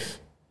Smith.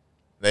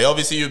 Like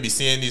obviously you'll be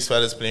seeing these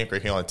fellas playing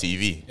cricket on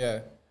TV. Yeah.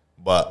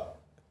 But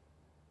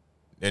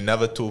they're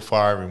never too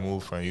far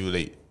removed from you.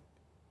 Like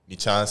the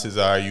chances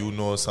are you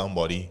know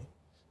somebody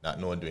not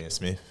knowing Dwayne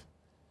Smith.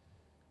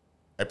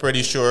 I'm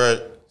pretty sure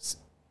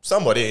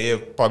somebody here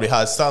probably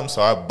has some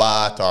sort of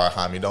bat or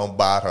hand-me-down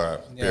bat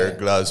or pair of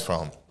gloves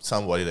from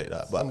somebody like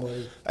that. But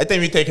I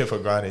think we take it for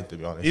granted, to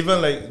be honest.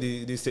 Even like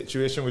the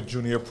situation with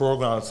junior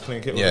programs,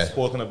 Clint was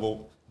spoken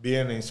about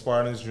being in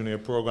Spartans junior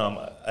program.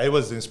 I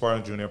was in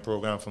Spartans junior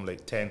program from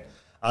like 10.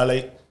 I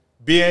like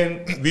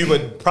we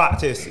would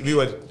practice, we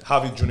would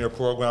have a junior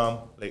program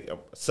like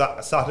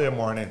Saturday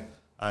morning,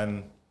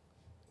 and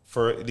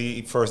for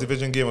the first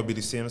division game would be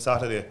the same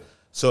Saturday.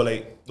 So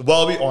like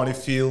while we on the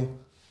field,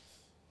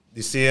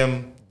 the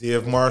same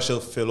Dave Marshall,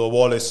 Phil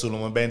Wallace,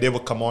 Suleiman Ben, they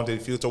would come onto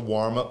the field to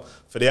warm up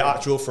for their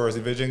actual first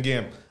division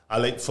game.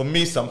 And like for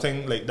me,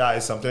 something like that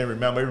is something I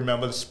remember. I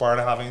remember the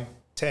Sparta having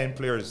 10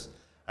 players.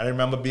 I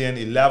remember being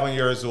 11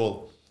 years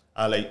old.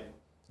 I like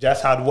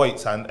just had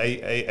whites, and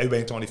I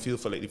went on the field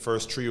for like the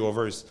first 3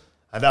 overs.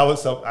 And that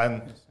was some,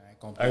 and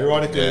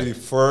ironically, the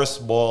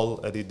first ball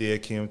of the day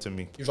came to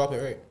me. You dropped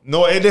it right?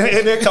 No, it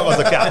didn't come as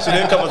a catch. It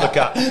didn't come as a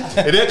catch.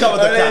 It didn't come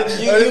as a catch.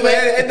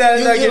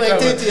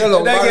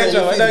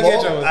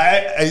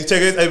 I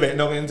check it. I went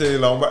no into the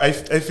long bar. I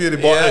feel the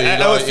ball.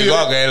 You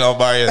got to get long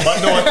bar.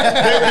 But no,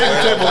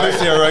 they came over this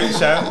year, right,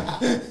 Sham?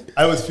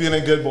 I was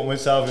feeling good about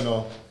myself, you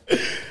know.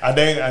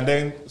 And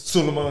then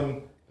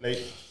Suleiman, like,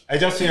 I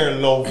just hear a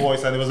low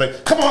voice, and it was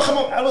like, come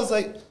on. I was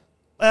like,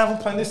 I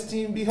haven't played this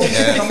team before.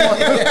 Come on.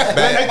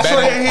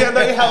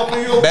 Ben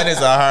helping you. Ben is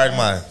a hard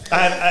man.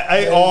 And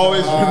I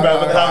always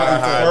remember that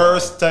the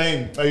first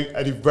time,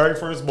 at the very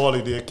first ball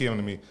the day came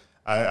to me,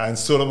 and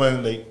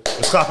Suleiman like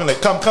was clapping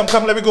like, come,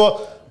 let me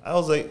go. I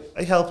was like,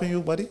 I helping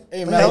you, buddy.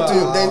 Hey, man, not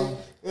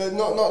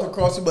to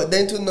cross you, but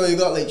then to know you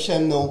got like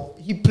Shem know,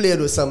 he played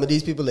with some of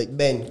these people like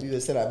Ben. We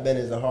would say that Ben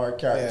is a hard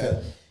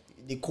character. Yeah.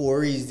 The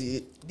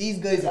Corys, these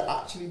guys are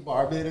actually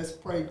Barbados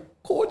pride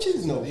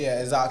coaches, no?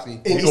 Yeah, exactly.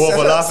 The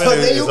overlapping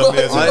is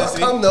amazing.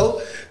 Honestly,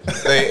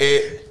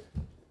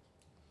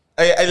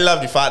 I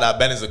love the fact that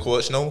Ben is a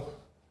coach now,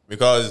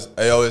 because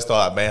I always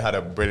thought Ben had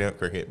a brilliant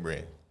cricket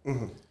brain.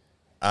 Mm-hmm.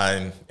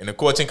 And in a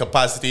coaching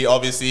capacity,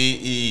 obviously,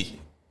 he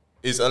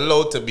is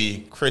allowed to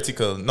be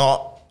critical,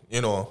 not,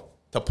 to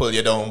pull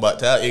you down, but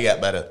to help you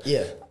get better.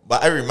 Yeah.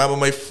 But I remember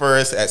my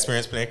first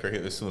experience playing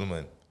cricket with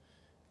Suleiman.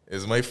 It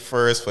was my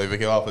first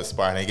 5-wicket off with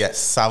Spartan. I get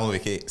 7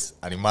 wickets,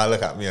 and the man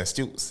look at me and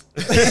stoops.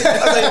 I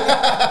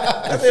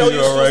was like,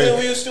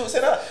 "Yo, you stoops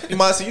in that?" The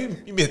man said,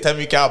 "You mean tell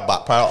me you can't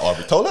bat power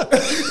orbitola?" I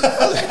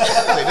was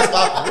like, "This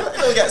man,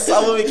 you get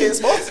 7 wickets,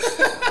 boss."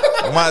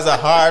 The man's a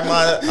hard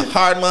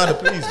man to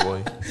please,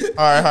 boy.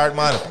 Hard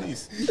man to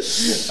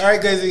please. All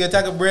right, guys, we're gonna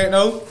take a break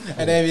now,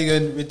 and then we're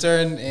gonna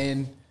return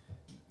in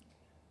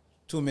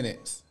 2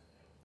 minutes.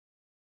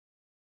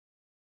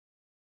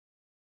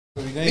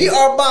 We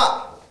are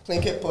back.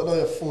 Clint, put on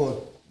your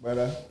phone,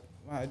 brother.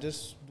 I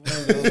just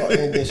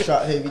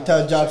distract him. You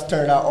tell Jobs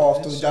turn that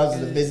off too. Jobs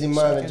is a busy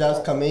man, and Jobs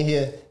come in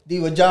here.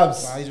 Deal with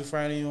Jobs. Why you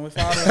Friday? You with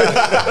father?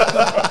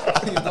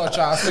 You gonna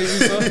try to save you,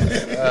 sir?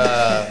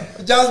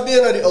 Jobs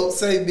being on the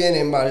outside, being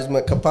in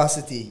management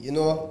capacity,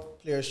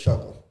 players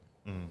struggle.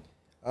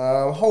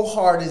 How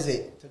hard is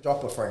it to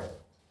drop a frame?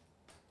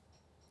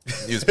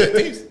 Use pet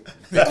peeves.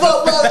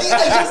 Well,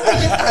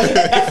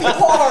 how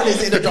hard is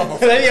it to drop a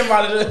frame?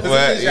 I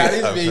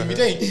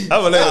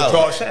will let you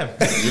drop Sham.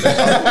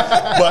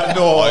 But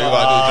no, all you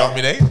gotta do is drop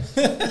me name.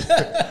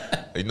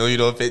 You know you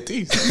don't fit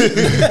teeth.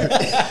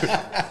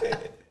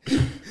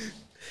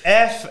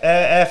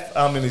 If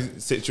I'm in a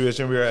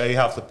situation where I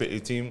have to pick a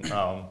team,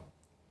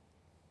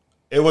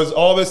 it was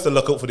always to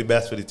look out for the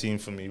best for the team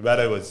for me.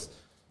 Whether it was,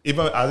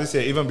 even as I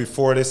say, even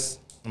before this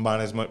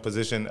management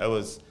position, I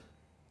was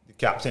the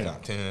captain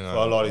for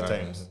a lot of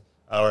times,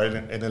 or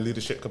in a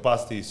leadership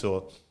capacity.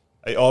 So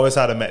I always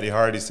had to make the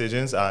hard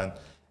decisions. And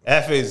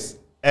if it's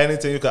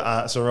anything you can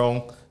answer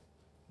wrong,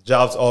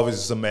 jobs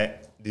always to make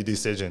the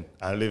decision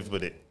and live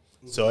with it.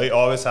 So I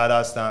always had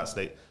that stance.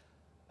 Like,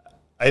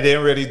 I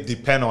didn't really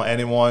depend on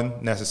anyone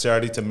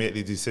necessarily to make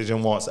the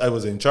decision once I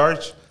was in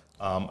charge.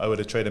 I would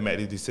have tried to make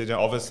the decision.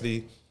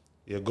 Obviously,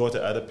 you go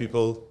to other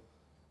people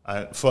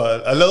and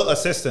for a little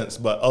assistance,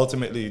 but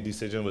ultimately the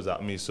decision was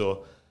at me.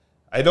 So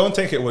I don't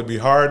think it would be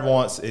hard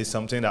once it's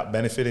something that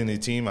benefiting the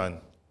team, and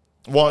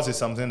once it's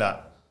something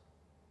that,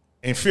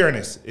 in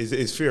fairness,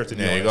 is fair to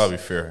do. Yeah, you gotta be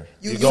fair.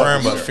 You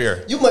Firm but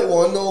fair. You might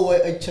want to know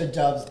what HR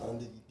jobs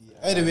under the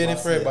I ain't waiting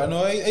for it, but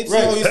no, it's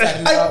Right. how you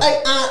setting it up.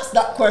 I asked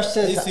that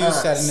question. It's to you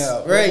ask. setting it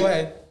up. Right. Go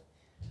ahead.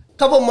 A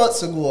couple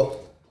months ago,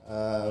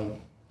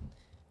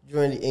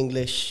 during the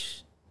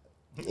English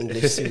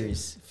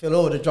series,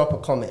 Philo would drop a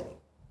comment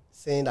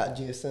saying that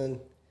Jason,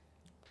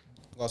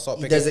 Gotta stop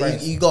he picking doesn't,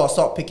 friends. you gotta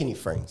stop picking your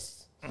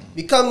friends.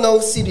 We come now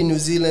see the New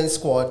Zealand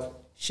squad.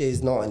 She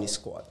is not in the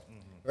squad,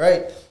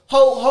 right?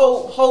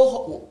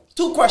 How?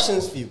 Two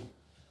questions for you.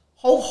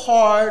 How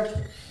hard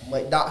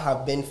might that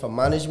have been for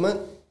management?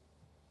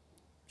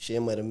 She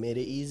might have made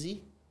it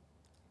easy.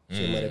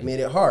 She might have made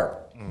it hard.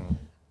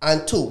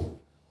 And two,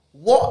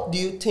 what do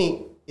you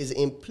think is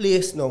in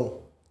place now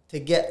to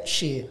get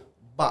Shea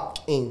back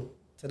in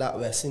to that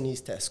West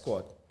Indies Test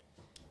squad?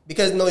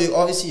 Because now you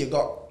obviously you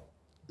got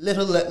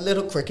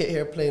little cricket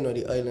here playing on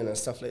the island and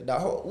stuff like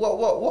that.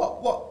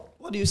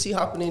 What do you see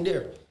happening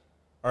there?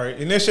 All right.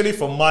 Initially,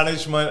 for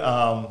management,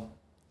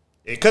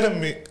 it could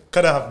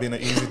have been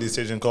an easy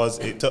decision because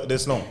it took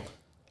this long.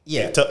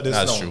 Yeah, It took this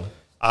That's long. true.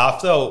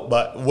 After,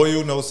 but what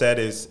you know said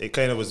is it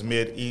kind of was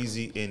made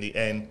easy in the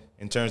end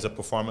in terms of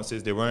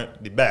performances. They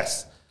weren't the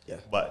best, Yeah.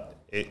 but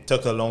it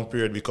took a long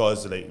period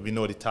because like we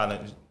know the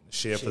talent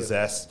Shea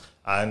possessed,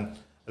 and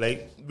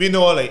like we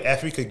know like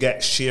if we could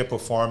get Shea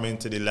performing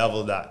to the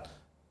level that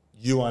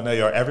you and I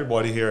or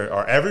everybody here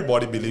or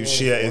everybody believes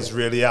Shea is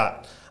really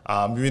at.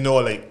 We know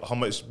like how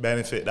much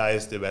benefit that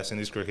is to West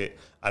Indies cricket,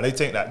 and I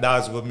think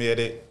that's what made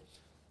it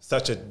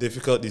such a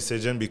difficult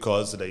decision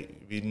because like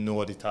we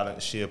know the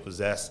talent Shea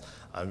possessed,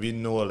 and we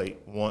know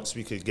like once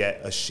we could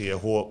get a Shea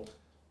Hope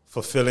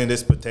fulfilling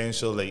this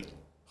potential, like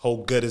how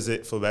good is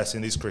it for West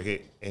Indies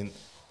cricket in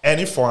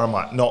any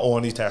format, not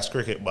only Test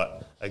cricket,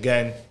 but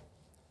again.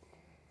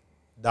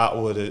 That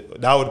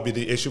would be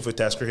the issue for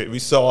Test cricket. We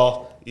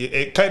saw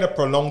it kind of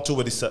prolonged to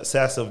with the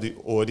success of the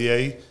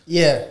ODI.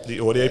 Yeah. The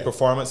ODI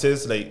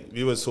performances, like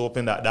we was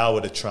hoping that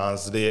would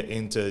translate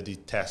into the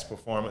Test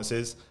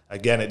performances.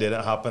 Again, it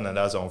didn't happen, and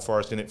that's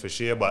unfortunate for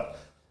Shea. But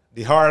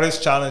the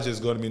hardest challenge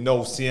is going to be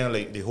now seeing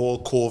like the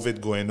whole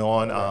COVID going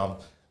on,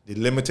 the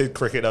limited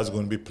cricket that's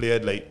going to be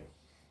played. Like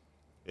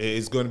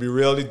it's going to be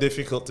really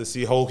difficult to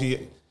see how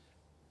he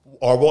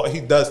or what he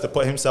does to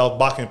put himself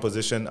back in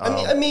position.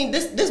 I mean,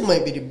 this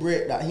might be the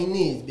break that he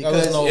needs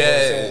because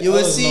Yeah. you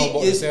will see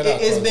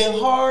it's been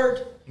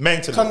hard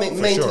mentally, coming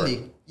for mentally.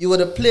 sure. You would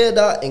have played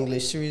that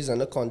English series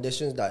under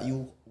conditions that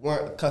you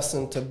weren't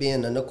accustomed to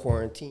being under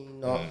quarantine,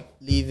 not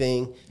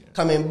leaving,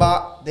 coming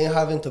back, then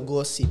having to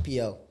go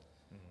CPL,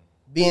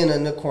 being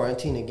under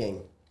quarantine again,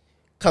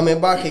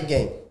 coming back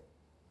again.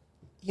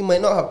 He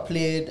might not have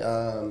played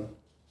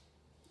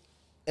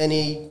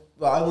any.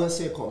 Well, I wouldn't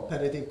say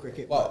competitive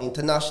cricket, but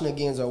international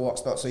games or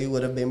what's not. So he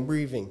would have been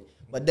breathing.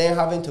 But then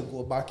having to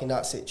go back in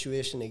that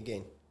situation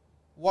again.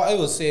 What I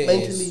would say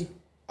Mentally.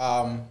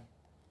 is,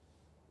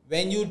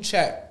 when you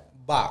check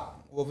back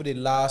over the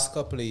last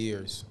couple of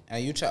years,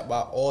 and you check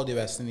back all the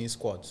West Indies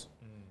squads,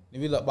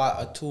 maybe look back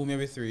a 2,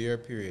 maybe 3 year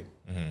period,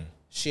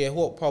 Shea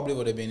Hope probably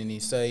would have been in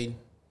his side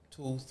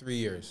 2-3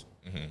 years.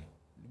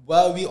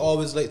 Well, we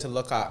always like to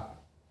look at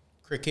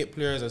cricket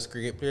players as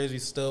cricket players. We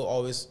still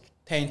always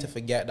tend to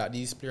forget that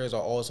these players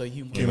are also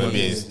human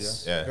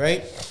beings. Yeah.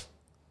 Right?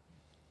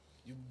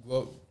 You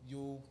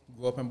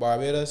grew up in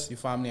Barbados, your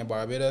family in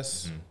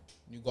Barbados,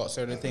 you got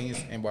certain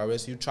things in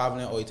Barbados, you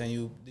traveling all the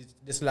time,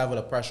 this level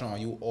of pressure on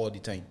you all the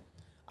time.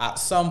 At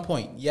some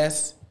point,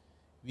 yes,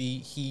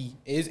 he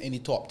is in the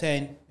top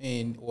 10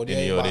 in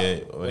ODI,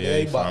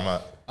 ODI but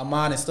format. a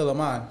man is still a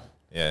man.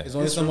 Yeah. There's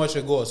only so much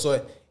to go.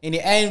 So in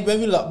the end, when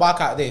we look back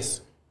at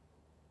this,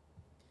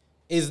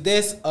 is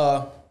this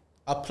a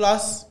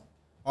plus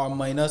or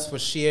minus for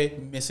Shea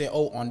missing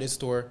out on this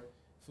tour?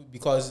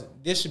 Because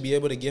this should be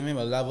able to give him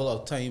a level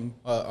of time,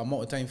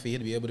 amount of time for you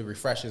to be able to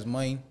refresh his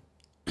mind.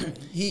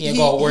 He ain't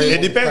got to worry It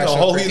about depends on pressure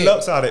how he cricket.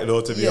 looks at it,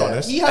 though. To be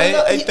honest, He had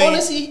I think-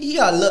 honestly, he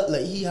had looked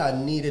like he had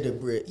needed a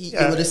break. He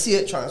would have seen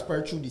it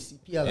transfer through the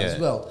CPL as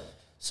well.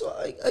 So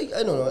I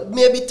don't know.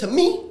 Maybe to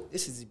me,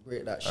 this is the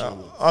break that Shea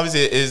needs.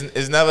 Obviously,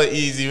 it's never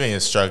easy when you're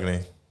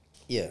struggling.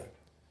 Yeah.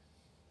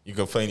 You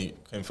can find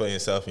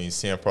yourself in the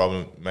same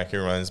problem, make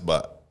your runs,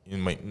 but you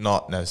might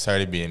not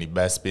necessarily be in the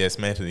best space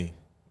mentally.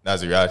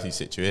 That's a reality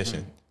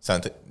situation.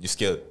 sometimes you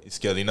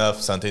skilled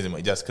enough, sometimes it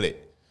might just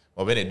click.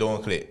 But when it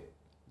don't click,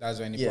 That's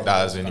when Yeah.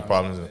 that's when the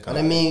problems will And come.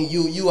 I mean,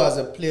 you as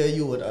a player,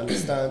 you would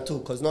understand too,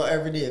 because not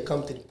every day you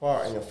come to the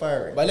park and you're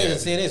firing. But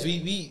let's say this,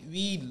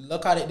 we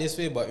look at it this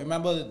way, but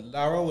remember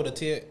Lara would have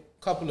taken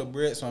a couple of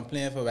breaks when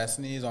playing for West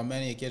Indies on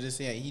many occasions,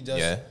 saying he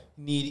just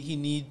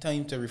need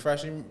time to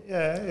refresh him.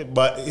 Yeah,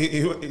 but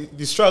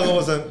the struggle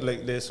wasn't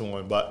like this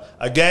one. But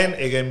again,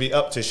 it can be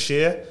up to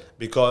Shea,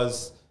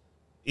 because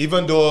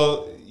even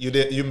though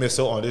you miss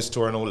out on this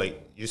tournament,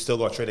 like you still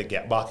got to try to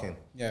get back in.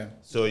 Yeah.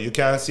 So you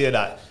can't say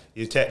that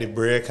you take the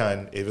break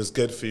and it was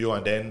good for you,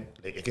 and then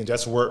like it can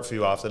just work for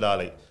you after that.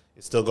 Like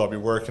you still got to be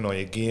working on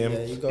your game.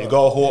 Yeah, you you got to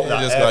hope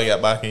that You just gotta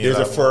get back in your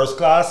there's a level. first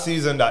class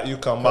season that you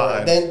come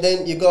back and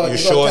then you go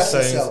show test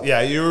signs. yourself.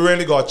 Yeah, you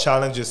really got to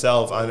challenge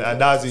yourself, and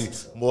that's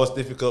the most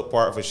difficult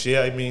part for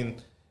Shea. I mean,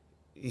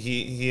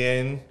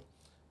 he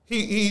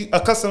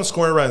accustomed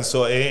scoring runs,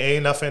 so it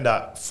ain't nothing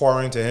that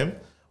foreign to him.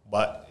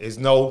 But it's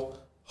now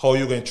how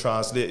you can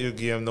translate your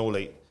game now,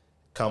 like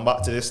come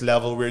back to this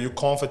level where you're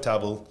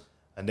comfortable,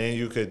 and then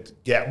you could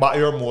get back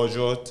your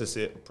mojo to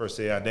say per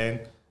se, and then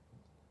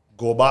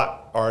go back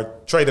or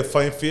try to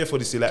find faith for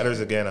the selectors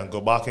again and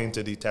go back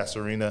into the test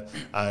arena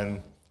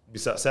and be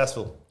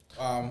successful.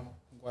 Go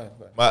ahead.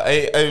 But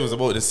I was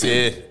about to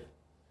say,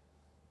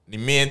 the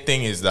main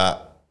thing is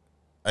that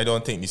I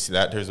don't think the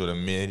selectors would have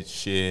made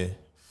Shea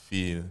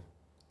feel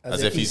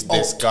as if he's out.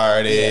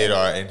 discarded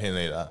or anything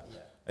like that.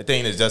 I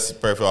think it's just a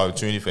perfect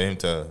opportunity for him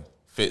to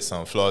fix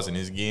some flaws in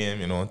his game,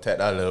 you know, take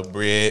that little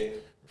break,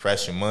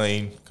 refresh your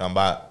mind, come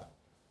back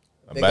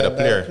a Bigger, better better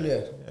player.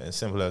 player. Yeah, as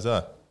simple as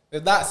that.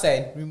 With that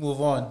said, we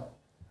move on.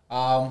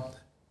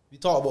 We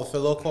talked about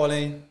Philo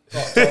calling,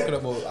 talking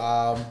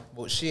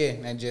about Shea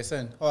and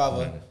Jason.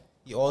 However,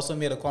 he also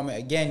made a comment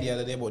again the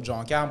other day about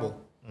John Campbell,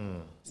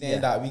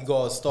 saying that we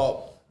gotta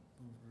stop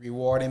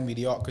rewarding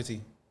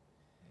mediocrity.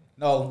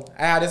 No,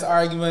 I had this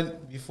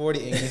argument before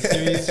the English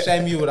series.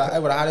 Shame you I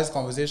would have had this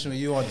conversation with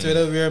you on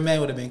Twitter. Where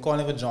man would have been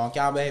calling for John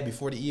Campbell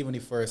before the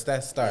first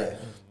test start. Yeah.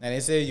 And they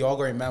say y'all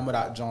gonna remember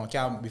that John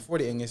Campbell before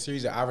the English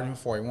series, they're averaging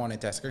 41 in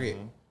test cricket.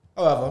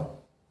 However,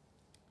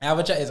 I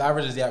haven't checked his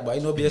averages yet, but I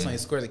know based on his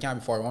scores, it can't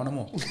be 41 no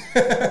more.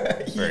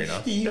 Fair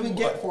enough. He even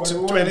get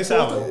 41.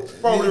 27.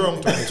 Probably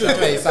wrong 27.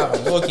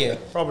 27, okay.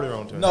 Probably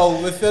wrong 27.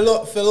 No, with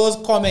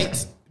Philo's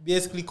comments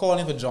basically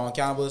calling for John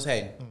Campbell's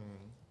head.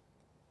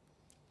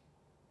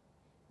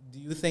 Do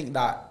you think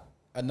that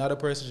another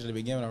person should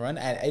be given a run?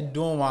 And I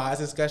don't want to ask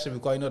this question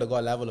because I know they got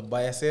a level of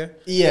bias here.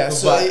 Yeah,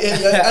 so But-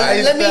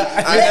 I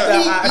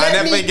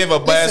never give a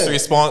biased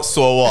response,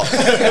 so what?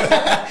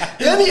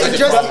 Let me address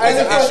the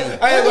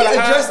elephant. I ain't gonna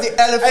address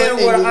the elephant. I ain't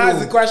gonna ask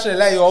the question and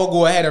let you all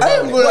go ahead and I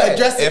run am with it. going Go to ahead.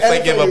 address the If I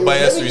elephant. give a in the room.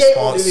 biased Let me get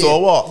response, out of so the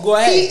way. what? Go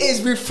ahead. He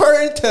is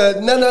referring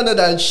to none other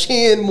than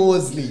Shane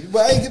Mosley.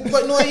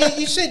 But no,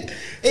 he should.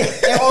 In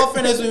all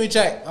fairness, when we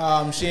check,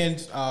 Shane,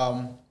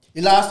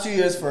 The last 2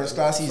 years, first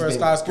class, he's First been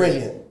class,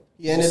 brilliant.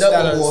 He ended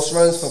up with most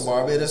runs for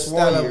Barbados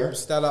one year.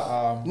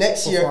 Stella,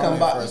 Next year, come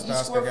back. First He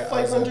class scored cricket.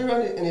 500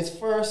 runs in his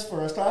first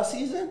class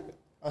season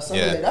or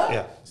something Yeah. like that.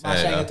 Yeah. Man,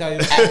 Shane can tell you.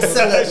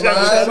 Excellent,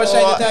 man. But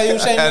Shane can tell you.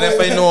 Shane, And if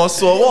I know,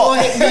 so don't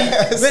what? hit me.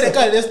 When they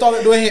cut this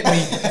topic, don't hit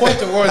me. Point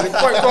towards it.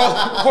 Point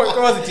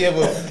across the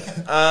table.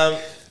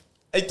 I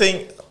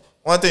think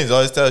one thing is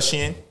always tell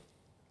Shane,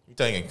 you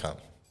think can come.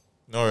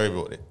 Don't worry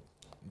about it.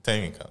 You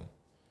think can come.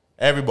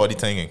 Everybody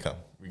think can come.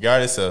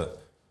 Regardless of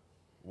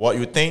what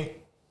you think,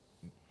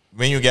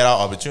 when you get our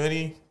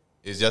opportunity,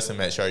 it's just to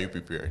make sure you're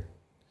prepared.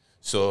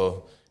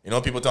 So, you know,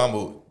 people talking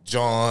about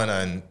John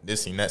and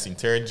this and that and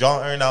Terry.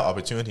 John earned that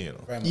opportunity, you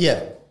know.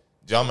 Yeah.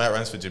 John Matt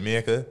runs for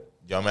Jamaica.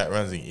 John Matt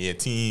runs in A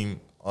team,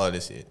 all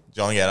this shit.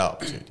 John got an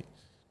opportunity.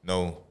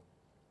 No.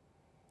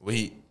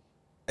 I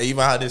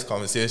even had this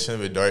conversation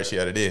with Dorothy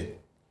the other day.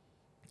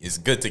 It's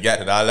good to get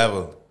to that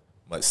level.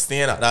 But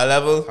staying at that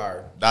level,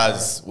 Hard.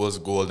 that's what's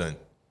golden.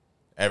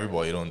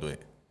 Everybody don't do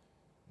it.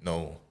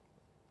 No.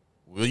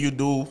 Will you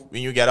do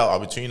when you get an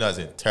opportunity? That's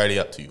entirely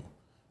up to you.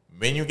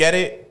 When you get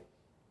it,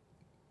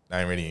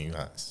 I'm ready in your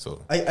hands.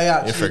 So I you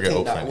actually figure it think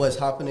out that finally. what's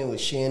happening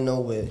with Shane now,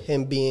 with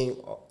him being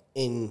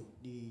in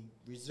the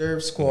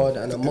reserve squad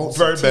and amongst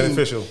Very the team,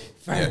 beneficial.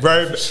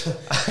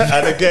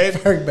 And again,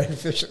 very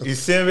beneficial. the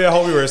same way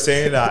how we were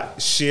saying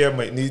that Shea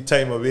might need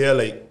time away,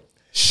 like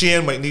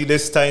Shane might need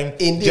this time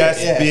Indeed,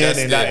 just yeah. being Just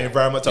in that there.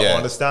 environment to Yeah.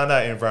 understand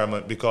that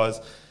environment, because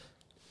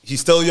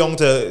he's still young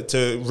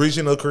to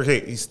regional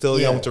cricket. He's still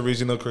Yeah. young to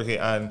regional cricket,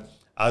 and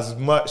as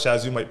much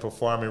as you might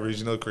perform in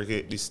regional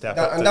cricket, the step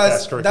up to And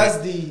test cricket. that's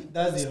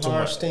the too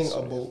harsh much. thing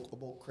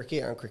about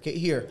cricket and cricket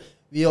here.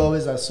 We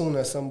always, as soon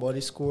as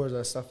somebody scores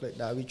or stuff like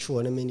that, we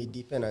throw them in the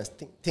deep end and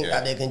think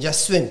that they can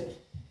just swim.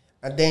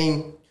 And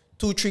then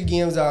 2-3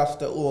 games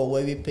after,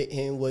 where we pick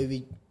him,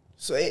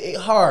 so it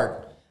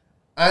hard.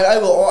 And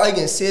I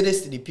can say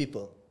this to the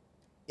people: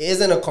 it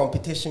isn't a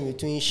competition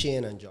between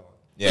Shane and John.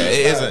 Yeah,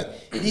 it isn't.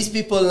 These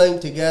people learn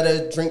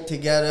together, drink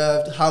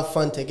together, have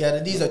fun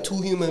together. These are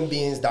two human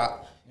beings that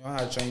You don't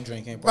have to train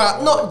drinking.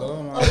 Bruh,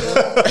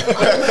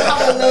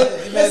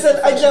 listen,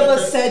 I never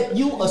said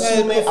you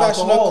assuming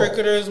professional alcohol.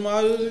 cricketers,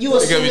 man. You You can be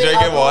assuming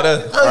drinking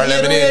water or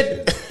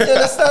lemonade. You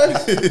understand?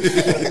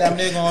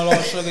 Lemonade going a lot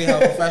of sugar. You have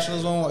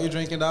professionals on what you're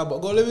drinking that. But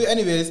go live it.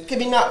 Anyways, Can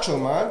be natural,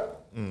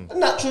 man.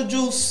 Natural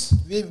juice.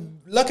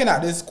 looking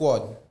at this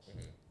squad,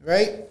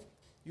 right?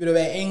 You would have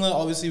been England.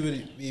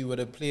 Obviously, we would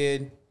have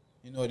played.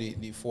 You know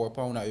the 4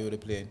 pound that we would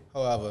have played.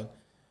 However,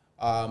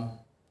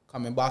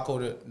 coming back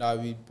out now,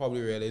 we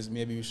probably realized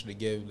maybe we should have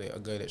give like a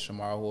guy like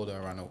Shamar Holder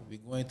a run out. We're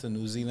going to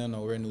New Zealand.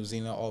 Now we're in New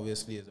Zealand.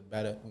 Obviously, is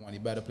one of the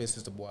better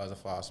places to bowl as a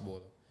fast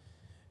bowler.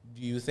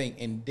 Do you think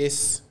in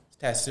this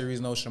Test series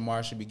now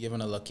Shamar should be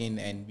given a look in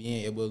and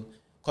being able,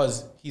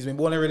 because he's been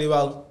bowling really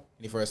well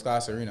in the first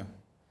class arena.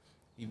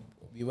 He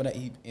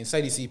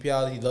inside the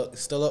CPL, he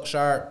still look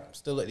sharp,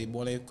 still look the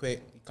bowling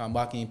quick. He come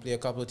back and he play a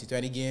couple of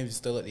T20 games, he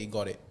still look he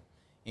got it.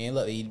 He ain't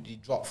look he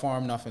dropped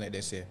form, nothing like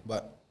this year.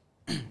 But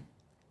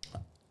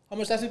how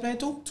much Test he playing?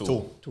 Two.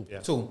 Yeah.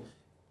 Two.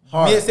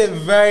 Hard. Makes it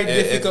very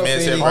difficult. It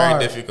makes for it him. very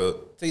Hard.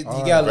 difficult. So you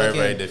gotta Very, look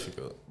very in.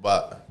 difficult.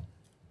 But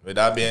with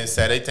that being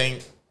said, I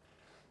think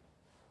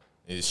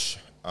it's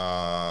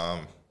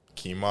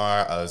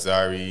Kimar,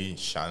 Alzari,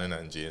 Shannon,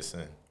 and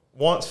Jason.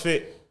 Once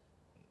fit.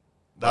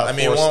 But I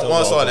mean, force once still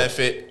all local. that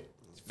fit,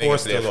 they can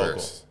Force play still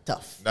first.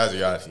 Tough. That's the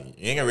reality.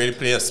 You ain't gonna really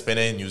play a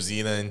spinner in New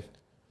Zealand.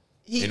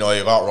 He- You know,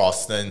 you got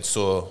Roston,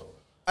 so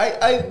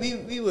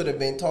We would have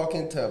been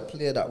talking to a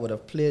player that would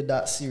have played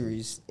that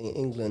series in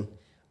England,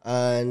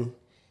 and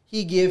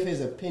he gave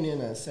his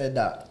opinion and said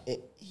that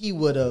he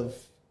would have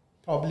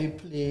probably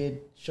played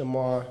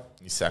Shamar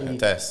the second in the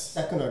test.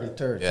 second or the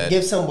third. Yeah. To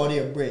give somebody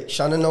a break.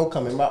 Shannon now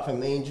coming back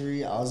from injury,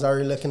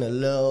 Alzari looking a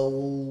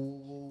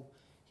little.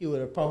 He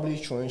would have probably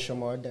thrown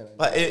Shamar down.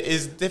 But it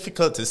is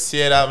difficult to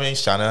say that when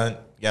Shannon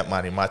get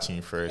money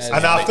matching first.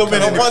 And after Like,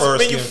 winning the once first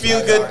when you game. feel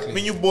Exactly. good,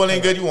 when you bowling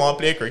good, you want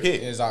to play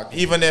cricket. Exactly.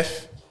 Even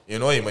if, you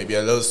know, you might be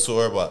a little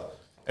sore, but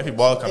if you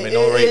ball coming It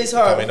out right, is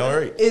hard. coming out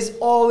right. It's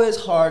always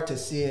hard to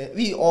say it.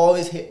 We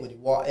always hit with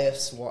what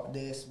ifs, what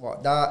this,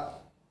 what that.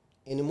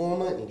 In the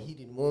moment, in the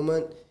heated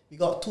moment, we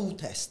got 2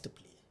 tests to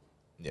play.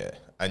 Yeah.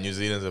 And New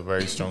Zealand's a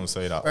very strong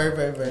side out. Very,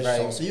 very, very Right.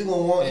 strong. So you're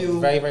going to want It's you...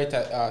 very, very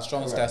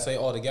strong stats say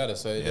all together,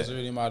 so it doesn't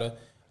really matter.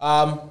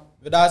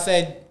 With that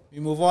said, we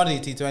move on to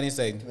the T20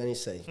 side. When you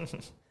say.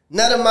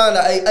 Another man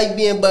that I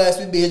being biased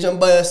with Bajan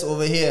bias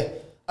over here.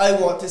 I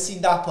want to see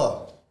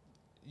Dapper.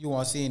 You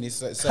want to see in this?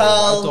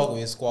 Cal talk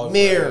with his squad.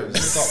 Mears.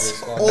 You talk with his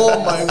squad.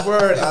 Oh my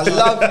word, a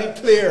lovely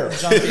player.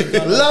 Jumping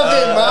gun. Love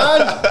it,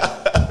 man.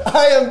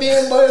 I am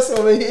being biased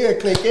over here,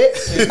 click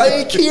it. I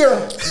ain't care.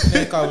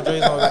 Then Cal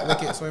Dre's on that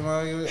wicket, so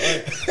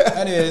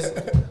anyways,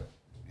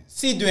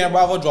 see Dwayne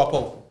Bravo drop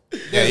out.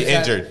 Yeah, he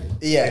injured.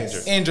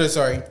 Yes. Injured,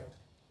 sorry.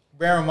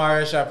 Baron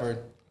Mario Shepherd.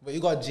 But you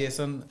got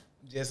Jason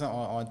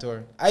on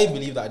tour. I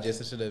believe that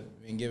Jason should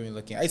have been given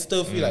looking. I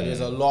still feel like there's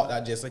a lot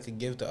that Jason could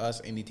give to us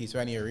in the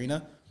T20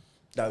 arena.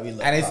 That we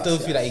love And I past, still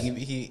feel yes. like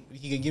he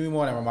can give me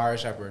more than Mario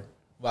Shepherd.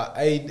 But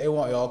I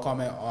want y'all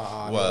comment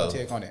on Well, your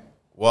take on it.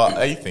 What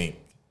I think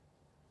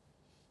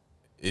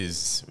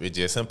is with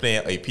Jason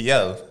playing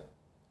IPL,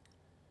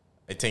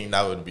 I think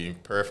that would be a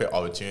perfect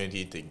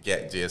opportunity to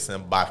get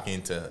Jason back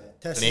into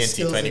Test playing his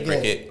skills T20 again.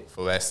 cricket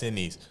for West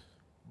Indies.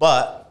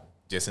 But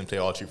Jason play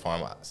all 3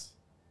 formats.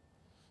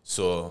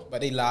 So,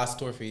 But they last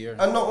tour for a year.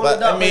 And not only But,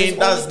 that, I mean,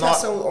 that's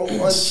that's not- on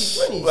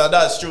T20. well,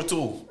 that's true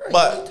too.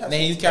 But And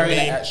then you carry I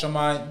mean- the extra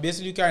man.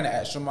 Basically, you carrying the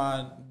extra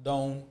man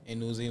down in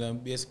New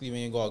Zealand. Basically,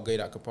 when you got a guy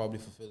that could probably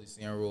fulfill the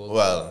same role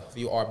Well, for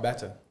you or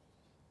better.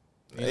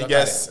 When you I look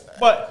guess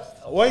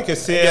But what you can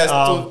say, I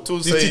guess two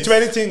the sides.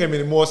 T20 team can be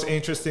the most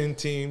interesting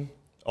team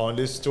on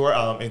this tour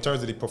in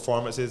terms of the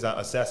performances and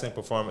assessing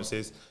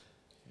performances,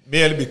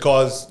 mainly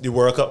because the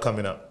World Cup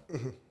coming up.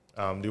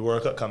 The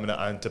World Cup coming up,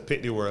 and to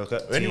pick the World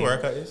Cup when the team,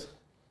 World Cup is?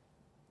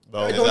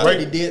 well, I don't know right-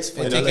 the dates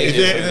for It the take It it-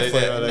 didn't Yeah,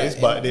 finalize,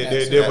 yeah, but yeah,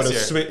 they would have year.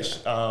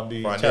 switched the For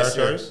this year.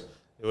 territories.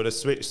 They would have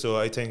switched, so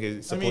I think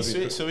it's I mean, supposed to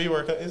be, so we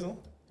World Cup is no?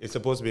 it's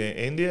supposed to be in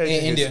India. I In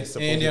think India. it's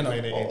supposed In India, to be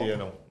no. playing in India,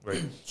 no.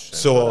 Right.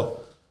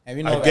 So And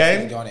we know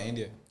Again? going to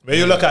India. when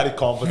you look at the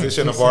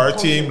composition of our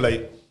team,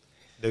 like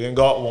they can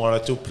got 1 or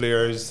 2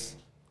 players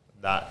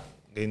that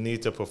they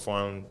need to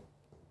perform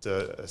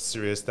to a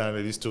serious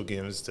standard. These 2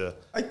 games to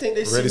I think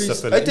they Really series.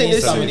 solid- I think Need they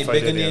some of series. the solidify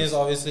bigger their names, names.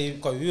 obviously,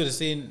 because we would have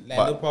seen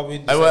Lando But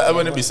probably. I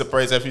wouldn't be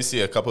surprised if you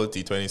see a couple of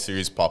T20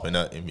 series popping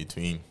up in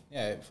between.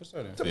 Yeah, for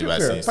certain. The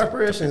West Indies to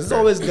Preparation. It's prepare.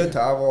 always good to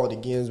have all the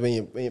games when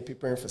you're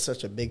preparing for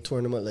such a big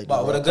tournament like But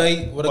the with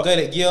a World Cup. guy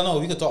like Gil, no,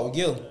 we could talk with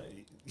Gil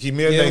he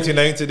made Yeah.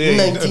 99 today.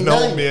 99.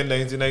 No, made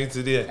 99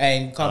 today.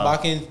 and come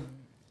back in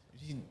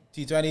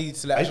T20 I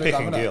selection. picking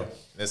coming up. Gil.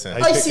 Listen,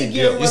 I I see picking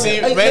Gil. Gil. you see,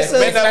 I when guess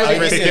that I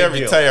Chris picking Gale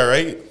Gil. retire,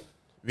 right?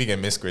 We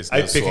can miss Chris I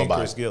Gale so picking bad.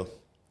 Chris Gill.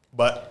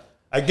 But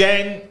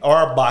again,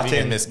 our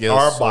batting, miss Gill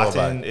our so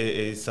batting bad.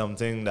 is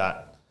something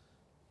that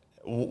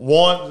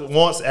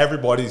once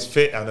everybody's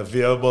fit and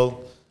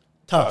available,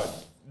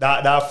 Tough.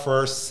 that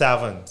first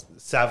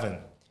seven.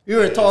 We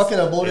were talking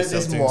about it it's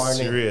this something morning.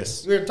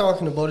 serious. We were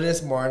talking about it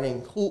this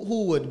morning.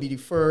 Who would be the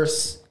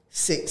first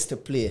 6 to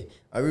play?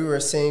 and we were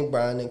saying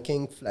Brandon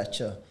King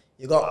Fletcher.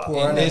 You got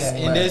poor In this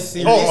series. This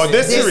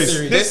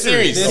series. This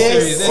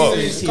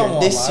series. Come on,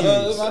 this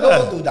man. series.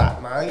 Don't do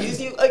that, man.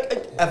 You like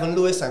Evan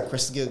Lewis and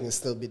Chris Gill can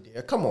still be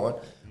there. Come on.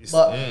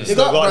 But You you still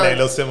got got Brandon.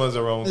 Leonard Simmons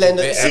around.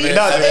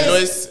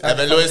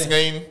 Evan Lewis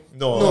game.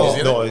 No, Is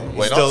it? he's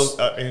Why still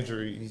not?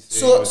 injury. He's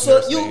So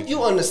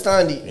you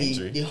understand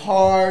Injury. the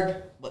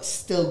hard but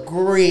still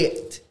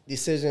great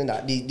decision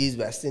that these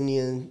West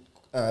Indian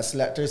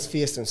selectors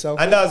faced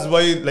themselves. And that's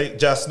why, like,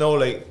 just now,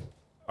 like,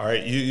 all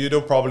right, you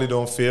probably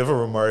don't favor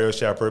Romario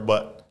Shepherd,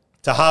 but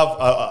to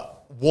have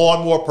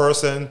one more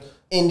person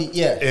in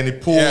the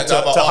pool Yeah, to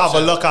have a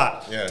option. look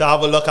at, Yeah. to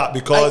have a look at,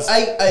 because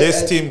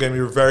I- team can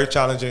be very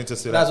challenging to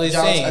That's select. what he's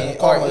Johnson, I saying. can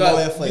call my Alright,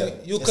 lawyer for you.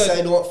 you Just say I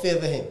could. don't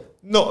favor him.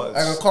 No,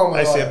 I can call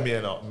my I say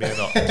lawyer.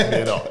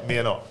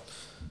 me not.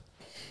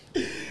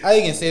 I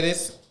can say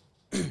this.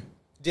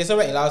 Jason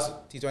went last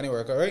T20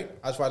 worker, right?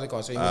 As far as the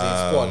concern, he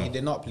was in squad. He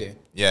did not play.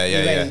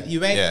 He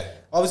went. Yeah.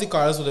 Obviously,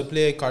 Carlos would have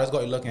played. Carlos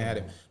got you looking at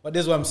him. But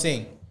this is what I'm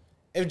saying.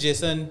 If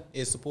Jason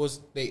is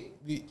supposed,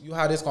 you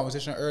had this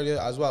conversation earlier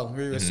as well.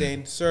 Where you were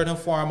saying certain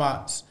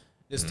formats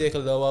just take a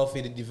little while for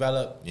you to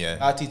develop. Yeah.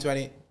 At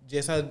T20,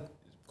 Jason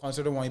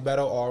considered one of the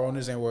better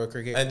all-rounders in world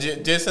cricket. And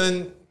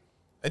Jason,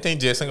 I think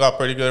Jason got a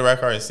pretty good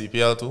record in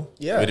CPL too.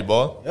 Yeah. With the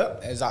ball. Yep.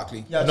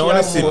 Exactly. Yeah, No, he had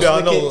honestly, most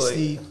I know, wickets like-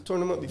 the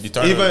tournament before. The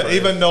tournament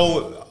Even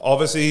though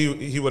obviously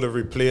he would have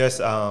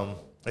replaced. I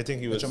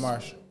think he was Mitchell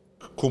Marsh.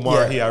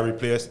 Kumar. Yeah. He had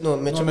replaced. No,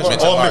 Mitchell Mitchell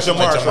Marsh.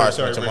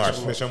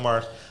 Marsh. Mitchell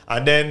Marsh.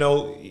 And then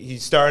he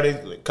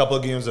started a couple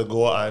of games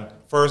ago, and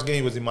first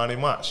game was the man of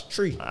the match.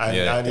 Three.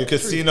 And you can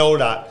see now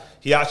that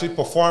he actually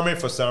performing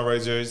for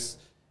Sunrisers.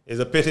 It's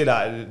a pity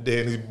that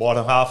they're in the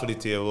bottom half of the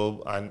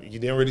table, and he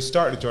didn't really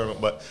start the tournament,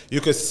 but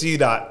you could see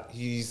that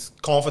he's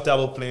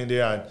comfortable playing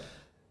there, and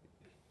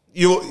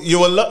you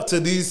will look to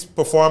these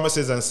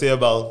performances and say,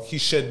 well, he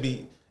should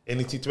be in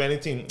the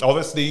T20 team.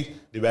 Obviously,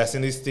 the West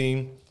Indies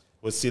team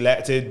was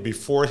selected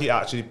before he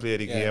actually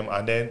played the game,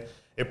 and then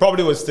it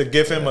probably was to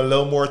give him a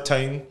little more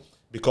time,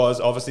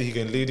 because obviously he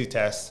can lead the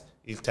test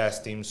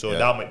team, so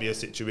that might be a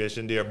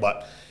situation there.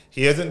 But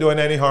he isn't doing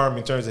any harm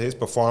in terms of his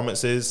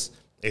performances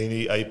in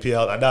the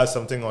IPL, and that's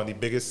something on the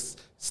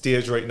biggest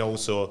stage right now.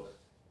 So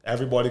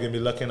everybody can be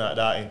looking at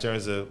that in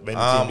terms of when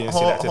the team being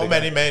selected. How again.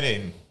 many men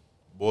in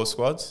both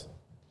squads?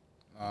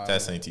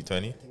 Test and T20.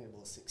 I think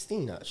about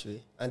 16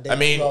 actually. And then I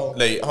mean, 12.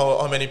 like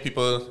how many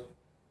people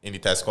in the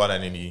test squad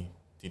and in the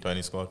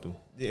T20 squad too?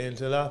 The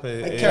interlap.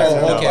 I can't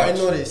remember, okay. but I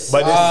know this.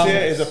 But this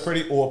year is a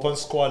pretty open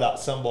squad that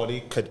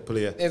somebody could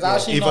play. It's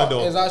actually even not.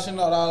 though It's actually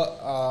not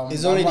all.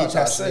 It's only the much,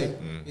 test actually.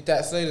 side. The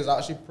test side is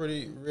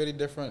actually really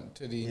different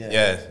to the.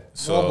 Yeah.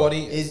 So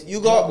Nobody is you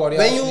got nobody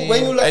when you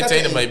actually- look I at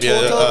think it there might in be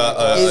total,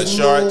 a is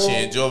short no-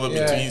 changeover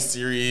Yeah. between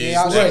series.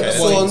 Yeah, that right. kind of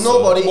So thing.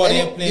 nobody,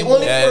 Nobody the playing-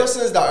 only Yeah.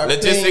 persons that are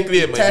Logistically,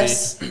 playing it might be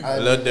tests a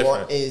and little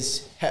what different. is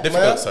Difficult,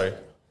 Hetmeyer. sorry.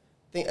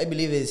 I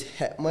believe is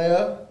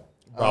Hetmeyer.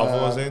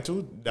 Bravo was in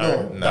too. No,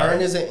 Darren.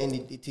 Darren isn't in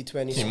the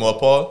T20. Timo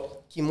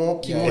Paul.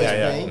 Kimo Yeah, is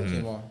yeah. playing,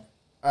 Team one.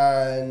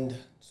 and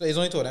So it's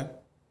only two of them.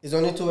 there's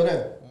only two of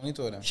them. Only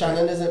two of them.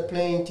 Shannon isn't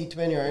playing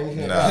T20 or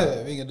anything Nah. like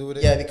that. We can do with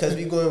it. Yeah, because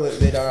we going with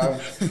you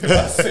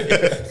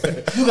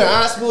can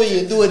ask me what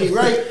you do it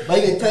right, but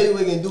I can tell you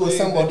what you can do with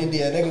somebody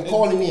there. They can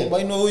call me in.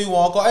 But you know who you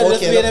want. I just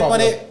Okay, waited no upon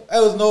problem. it. I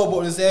was know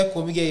about the same.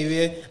 Come get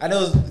away. And it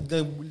was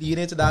the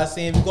leading to that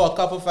same. We got a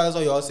couple of fellas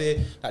who y'all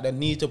say that they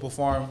need to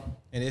perform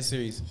in this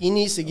series. He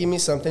needs to give me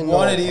something.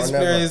 One now of these or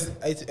never. players,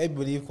 I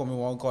believe, coming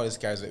one call is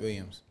Carson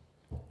Williams.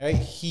 Right?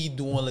 He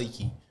doing like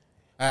he.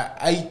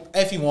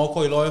 If he want to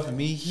call a lawyer for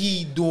me,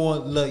 he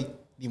doing like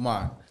the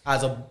man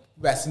as a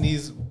West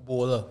Indies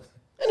bowler.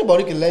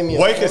 Anybody can let me.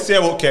 What you can say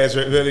about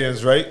Kesrick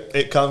Williams, right?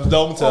 It comes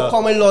down to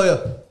call my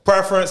lawyer.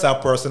 preference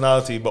and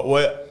personality. But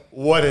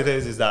what it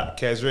is that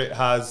Kesrick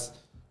has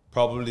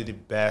probably the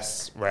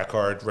best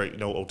record right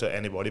now out of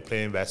anybody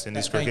playing West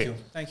Indies cricket.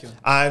 Thank you.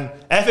 And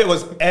if it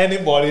was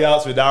anybody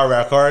else with that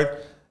record,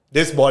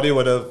 this body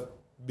would have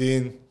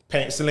been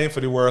penciling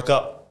for the World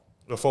Cup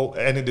without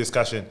any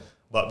discussion.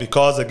 But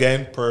because,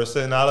 again,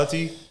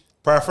 personality,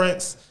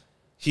 preference,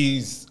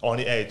 he's on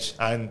the edge.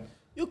 And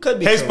You could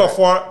be his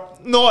correct.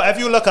 No, if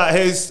you look at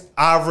his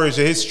average,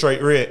 his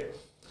strike rate,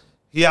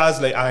 he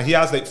has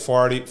like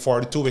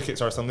 42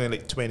 wickets or something,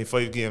 like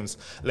 25 games.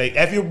 Like,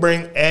 if you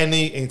bring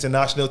any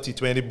international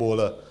T20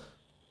 bowler,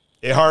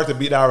 it's hard to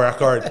beat that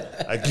record.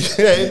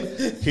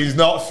 Again, he's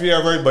not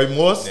favored by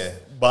most, Yeah.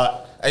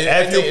 but I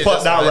if think you it's put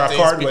just that one of the things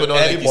record people with don't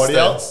like his anybody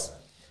style. else,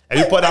 if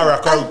you put that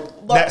record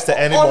but next to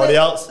anybody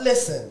else,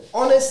 Listen,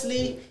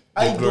 honestly,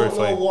 I don't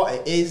glorify. know what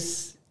it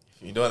is.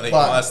 If you don't like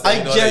But master, I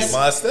you don't just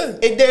like master.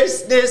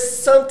 there's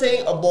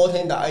something about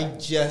him that I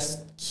just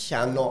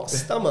cannot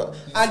stomach.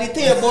 And the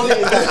thing about it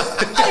is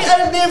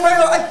that I'm being very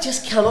honest, I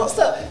just cannot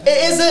stomach.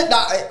 It isn't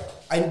that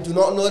I do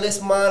not know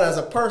this man as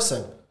a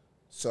person.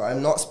 So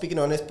I'm not speaking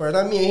on this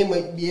person. I mean, he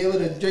might be able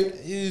to drink.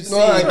 You see,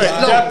 I right, get-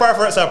 that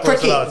preference and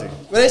cricket. personality.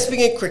 When I speak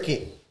in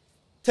cricket,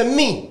 to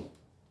me,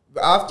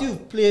 after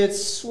you've played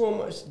so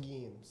much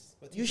games,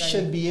 you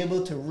should be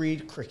able to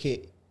read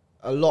cricket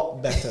a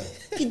lot better.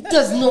 He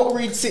does not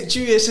read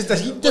situations. That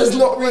he does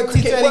not read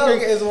cricket T20 well.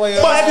 cricket is way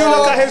But if you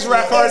look at his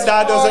record, It's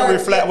that doesn't hard.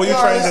 reflect what you're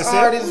It's trying to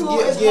hard. say. No,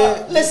 it's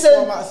not.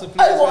 Listen,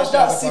 I watched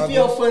that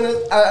CPL final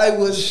and I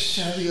was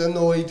very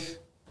annoyed.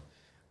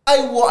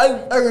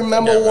 I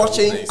remember Yeah,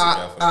 watching playing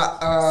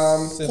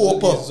at Since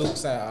Copa.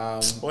 Zooks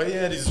and Oh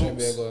yeah, these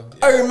Zooks.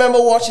 I remember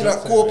watching at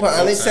Copa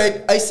and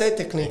I said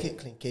to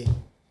Clinky,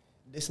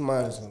 this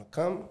man is gonna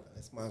come.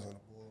 This man's gonna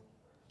go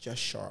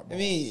just sharp. I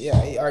mean,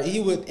 yeah, he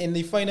would in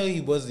the final.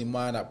 He was the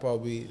man that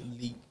probably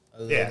leaked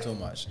a little too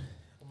much,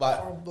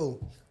 but Boom.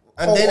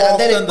 how And then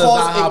often it does that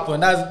caused happen?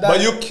 That's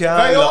But you Very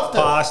can't look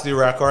often. past the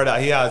record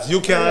that he has.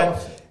 You can't,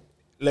 often.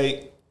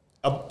 like,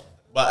 a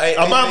But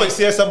man might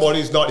say somebody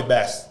is not the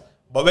best.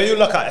 But when you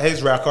look at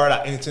his record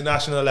at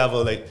international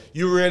level, like,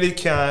 you really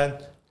can't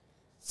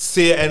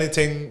say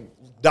anything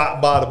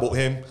that bad about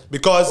him.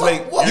 Because,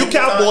 you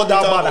can't go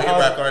that bad. His at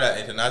record at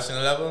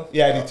international level.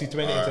 Yeah, the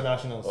T20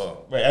 internationals.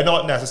 Oh. Right, I'm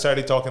not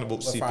necessarily talking about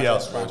CPL.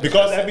 franchise.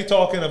 Because I'd be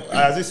talking,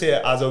 as I say,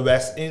 as a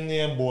West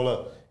Indian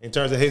bowler, in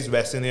terms of his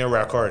West Indian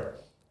record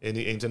in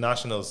the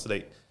internationals,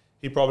 like,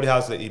 he probably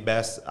has the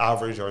best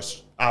average or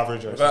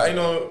But I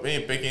know when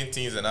you're picking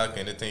teams and that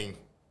kind of thing,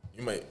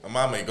 a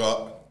man might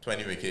got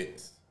 20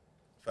 wickets,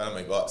 fella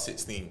might got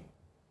 16.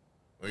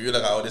 When you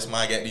look at how this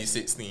man get these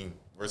 16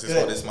 versus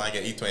how this man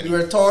get 20, We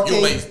were talking-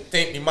 you might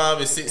think the man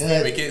with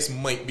 16 wickets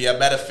might be a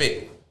better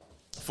fit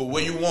for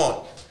what you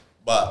want.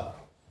 But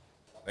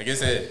like I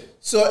said,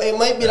 So it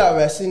might be that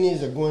West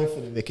Indies are going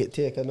for the wicket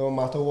taker no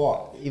matter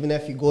what, even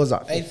if he goes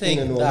at 15 think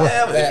and that- over.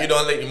 yeah, but if you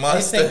don't like the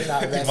master, think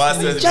that the West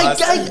master is the I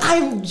master.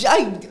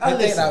 I think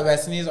listen. that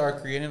West Indies are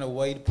creating a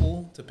wide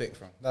pool to pick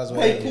from. That's what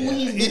Wait, who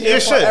he's been You there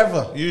should.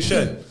 forever. You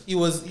should.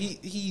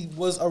 he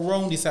was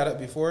around the setup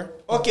before.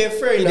 Okay,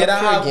 fair He enough. didn't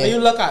fair have. When you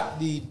game. look at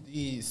the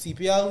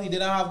CPL, he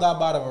didn't have that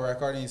bad of a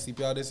record in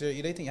CPL this year.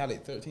 You think he had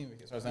like 13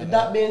 wickets or something? With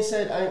that being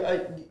said,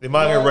 The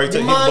man can write the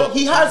it, man,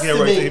 he has he to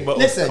can write be. it, but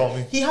Listen, call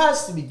me. he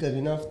has to be good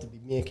enough to be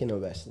making a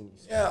West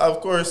Indies. Yeah,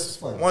 of course.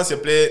 Fine. Once you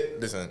play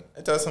it, listen,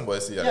 I tell somebody,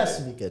 see, He has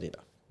to be good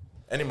enough.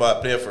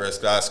 anybody play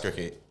first class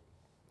cricket,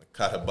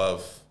 cut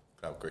above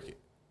club cricket.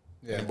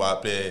 Yeah.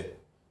 Anybody play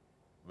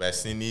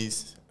West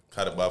Indies,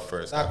 cut above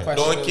first. That class.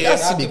 question Don't is- care.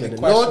 Has to be That good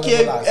could be enough. Don't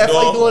care questionable if I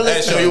No, don't I can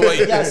listen. show you why.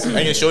 Yes.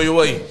 I can show you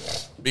why.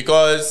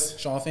 Because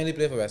Sean Finley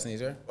played for West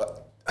Indies, right?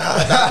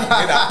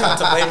 that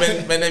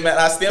contemplate when they met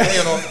last year,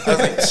 you know, I was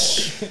like,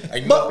 shh.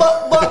 Like, But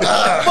hold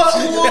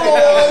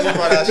on.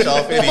 But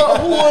Sean Philly. But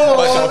hold on.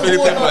 But Sean Philly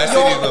played for West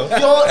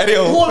Indies, though.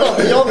 Anyhow. Hold on.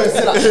 You're going to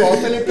say that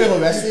Sean Philly played for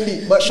West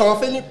Indies. But Sean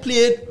Philly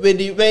played with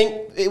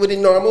the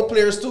normal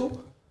players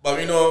too. But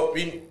we know,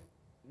 we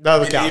That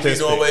was a believe captain's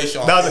you know why pick.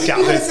 Sean. That was a You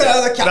could captain's say that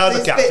was a pick. That was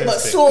a captain's pick, but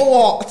captain's pick. so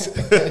what?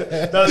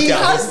 That was He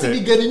captain's has to pick.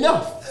 be good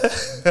enough.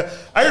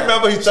 I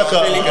remember he took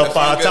Sean Philly a could have been good,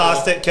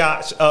 fantastic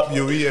catch up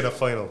UE in the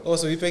final. Oh,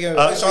 so he picking.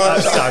 That's what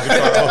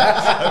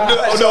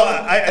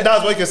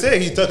I can say.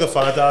 He took a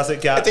fantastic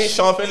I catch. think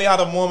Sean Philly had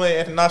a moment in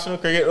international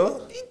cricket,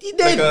 though. He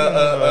Like did.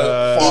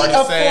 a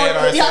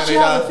 40 He actually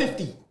has a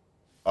 50.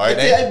 All right,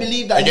 I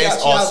believe that he against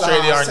actually has a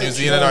Australia or half New century.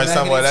 Zealand or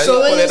something like that. So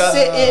when pull you it up.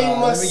 say A, you Let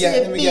must me say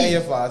get here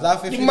B. fast.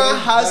 That 50 The man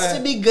has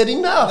to be good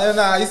enough.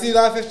 Nah, you see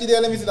that 50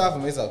 there? Let me see that for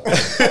myself.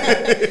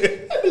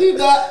 I believe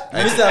that.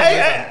 Let me see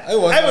that for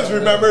myself. I was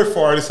remembering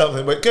 40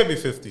 something, but it could be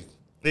 50.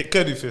 It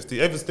could be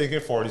 50. I was thinking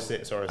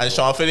 46 or And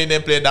Sean Philly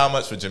didn't play that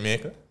much for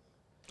Jamaica.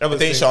 I was I think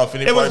thinking- Sean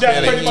Philly It was probably just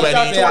played pretty like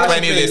much 20, that.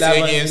 20 this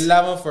year games.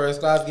 11 first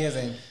class games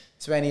in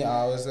 20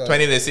 hours.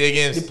 20 this year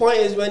games. The point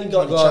is when he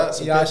got the chance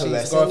to He play for actually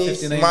West scored Indies.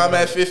 59. My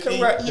man 50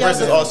 Correct. He versus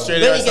has a-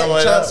 Australia or when he get something the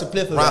like chance that. to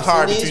play for Ran West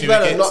hard Indies, between the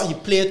whether or wickets. not he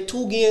played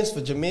 2 games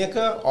for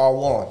Jamaica or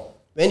 1.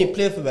 When he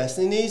played for West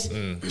Indies,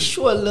 he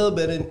showed a little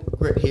bit of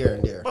grit here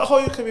and there. But how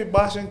you can be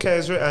bashing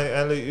Kaiser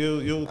and like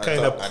you kind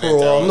of thought- I didn't pro?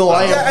 tell No,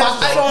 I am Yeah,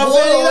 back. Sean Hold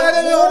Philly, on, that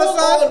didn't hold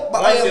understand. on. But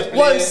I Once you am play-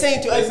 what I'm saying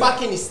to you. I'm listen.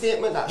 back in the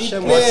statement that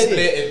Shem played- was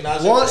play saying.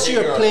 international Once cricket,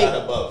 you're you're a playing,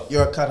 cut above.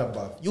 you're a cut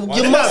above. You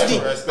Once must you're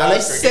be. first And I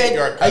class cricket,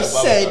 you're a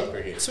said, cut above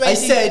cricket. I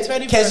said,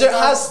 20 Kaiser first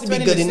has class, to be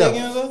 20 good this enough.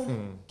 year games, though?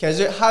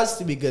 Kaiser has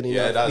to be good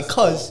Yeah, enough that's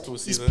because two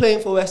he's seasons.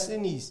 playing for West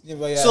Indies. Yeah,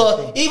 but yeah, so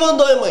true. even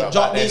though he might Well, drop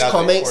back then these that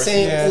comments was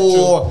saying, Yeah,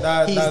 "Oh, true.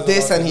 That- he's that's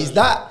this about and he's true.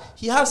 that,"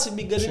 he has to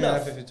be good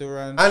enough. 352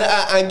 runs.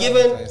 And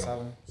given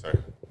 27. Sorry.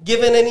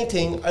 given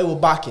anything, I will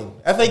back him.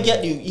 If I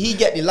get he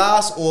get the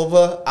last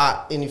over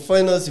in the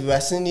finals of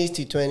West Indies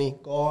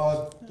T20.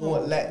 God,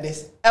 don't let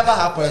this ever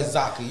happen.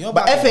 Exactly. You're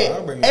But backing him.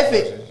 I'll bring you back.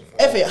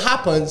 if it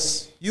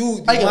happens,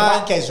 You, I can man-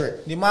 back Kaiser.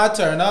 The man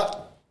turn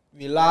up,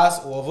 we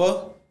last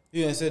over.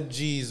 You gonna say,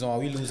 "Geez, on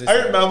we lose this." I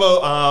remember we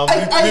played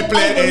I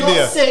will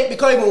India. not say it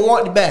because I even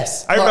want the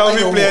best. I but remember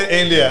know we played more.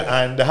 India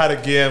and they had a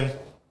game.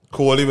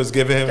 Kohli was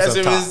giving him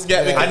Kaiser some was top.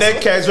 getting And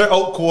then Kaiser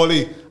out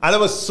Kohli. And I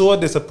was so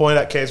disappointed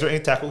that Kaiser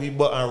ain't tackled him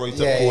but and right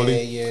Yeah, up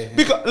Kohli. yeah.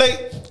 Because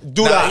like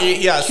do Nah, that.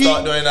 he had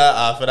start doing that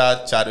after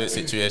that Chadwick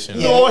situation.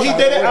 No, he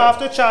did it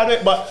after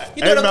Chadwick, but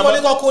You I know the remember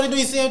Kohli got Kohli do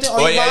the same thing.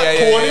 Oh, yeah, yeah, yeah.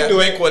 Kohli do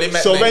When it. Kohli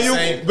met So like when you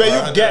saying, when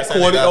you get 100%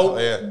 Kohli that, out,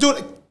 yeah.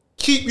 dude,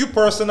 keep your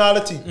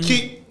personality.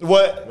 Keep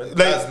what But like.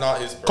 that's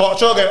not his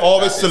Culture guy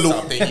always That is salute.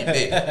 something he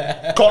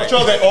did. Culture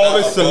guy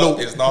always It's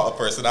salute. not a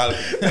personality.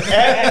 Culture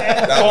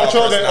guy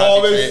personality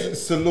always trait.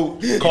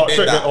 salute. Culture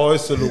did guy that.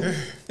 always salute.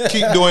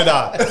 Keep doing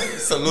that.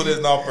 Salute is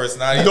not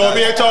personality. Don't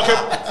be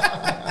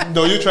talking.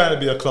 No, you're trying to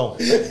be a clown.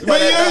 But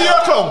you're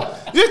a clown.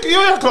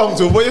 You're a clown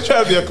too, but you're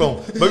trying to be a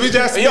clown. But we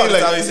just You mean always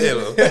like always say,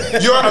 look.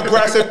 your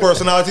aggressive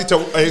personality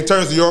in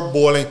terms of your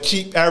bowling,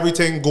 keep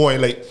everything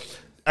going. Like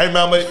I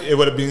remember it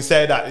would have been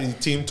said that the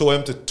team told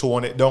him to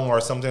tone it down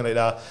or something like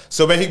that.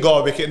 So when he got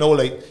a wicket, no,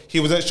 like he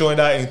wasn't showing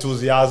that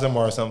enthusiasm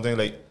or something.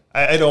 Like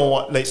I don't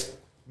want like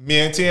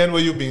maintain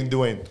what you've been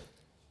doing.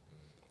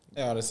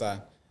 Yeah, I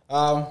understand.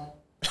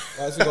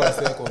 What's you gonna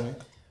say, Kobe?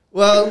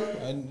 Well,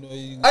 I know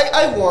you.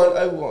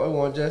 I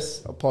want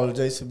just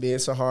apologize for being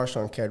so harsh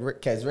on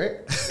Keswick. You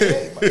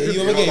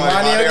know ever get my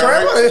money in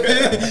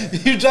body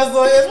crap? You just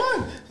know his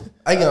man.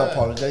 I can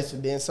apologize for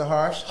being so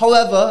harsh.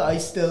 However, I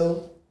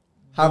still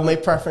have my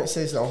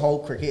preferences on how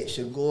cricket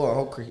should go and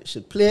how cricket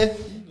should play,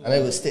 and I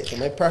will stick to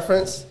my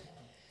preference.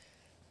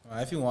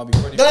 If you want to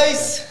be pretty,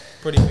 Guys,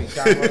 pretty big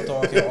camera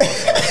talking,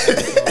 also,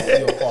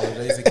 you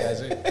apologize to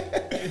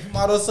Keswick.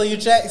 Model, so you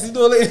checks, you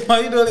do it,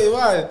 man.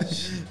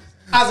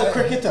 as a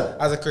cricketer,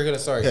 As a cricketer,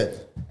 sorry. good.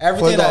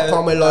 Everything I'll that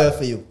call my lawyer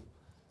for you.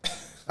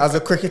 As a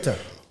cricketer,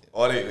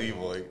 All they leave,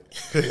 boy.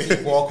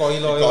 walk on you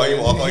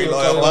lawyer. Walk on you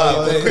lawyer,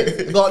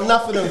 wow. got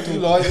enough of them You too.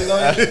 lawyer,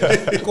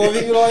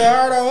 Kobe, you lawyer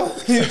hard, though.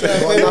 You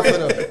Got enough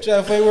of them.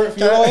 trying to play work for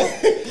your lawyer.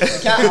 You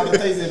can't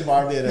advertise in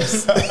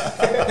Barbados.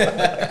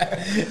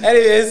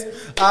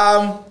 Anyways,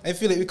 I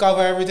feel like we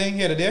cover everything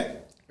here today.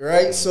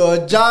 Right,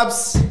 so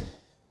Jobs.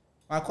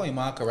 I call you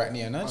man correct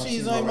here, no?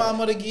 She's on my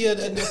mother gear.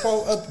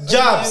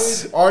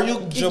 Jobs, are you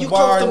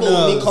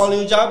comfortable with me calling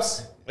you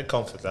Jobs? I'm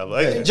comfortable.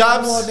 Like,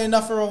 Jobs. No, there's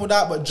nothing wrong with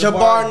that, but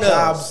Jabbar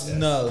Jabbar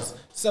Nels.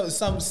 Jobs,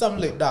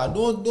 something like that.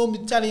 Don't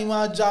be telling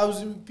my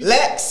Jobs.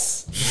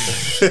 Lex.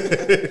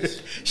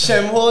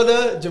 Shem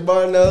Holder,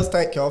 Jabbar Nels,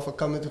 thank y'all for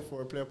coming to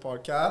Four Player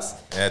Podcast.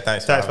 Yeah,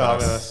 thanks thanks for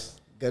having us.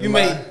 Good You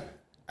man. may.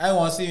 I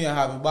want to see you and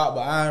have it back, but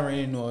I don't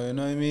really know. You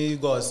know what I mean? You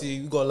gotta see.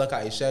 You gotta look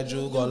at your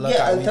schedule. You gotta look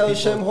Yeah, at and tell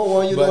people. Shem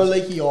how you But- don't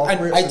like he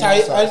operate. I tell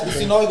you, I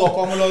see now you gonna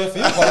call me lawyer for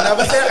you. But I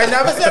never said. I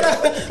never said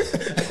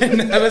that. I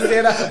never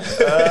said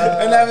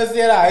that. I never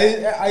said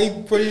that.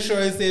 I'm pretty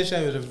sure I said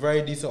Shem is a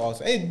very decent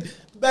officer. Hey,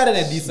 better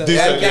than decent.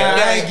 Decent,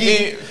 I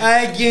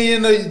ain't getting you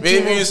no.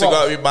 Maybe we used to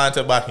got we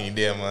banter back in the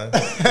day, man.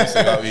 We used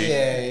to got we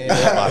Yeah.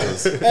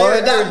 battles. But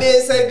with that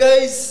being said,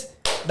 guys,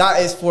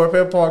 that is Four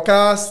Player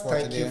Podcast. For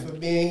Thank today. you for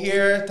being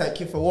here. Thank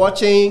you for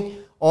watching.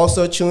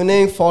 Also tune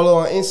in, follow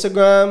on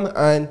Instagram,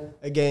 and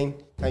again,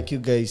 thank you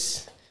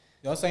guys.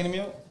 Y'all signing me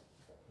out?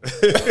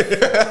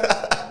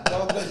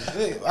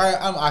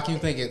 I'm Akim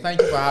Pinkett.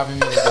 Thank you for having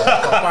me.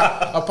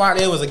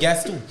 Apparently, it was a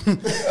guest too.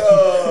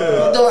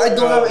 I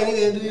don't have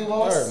anything to do,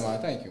 All boss. right,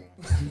 man. Thank you.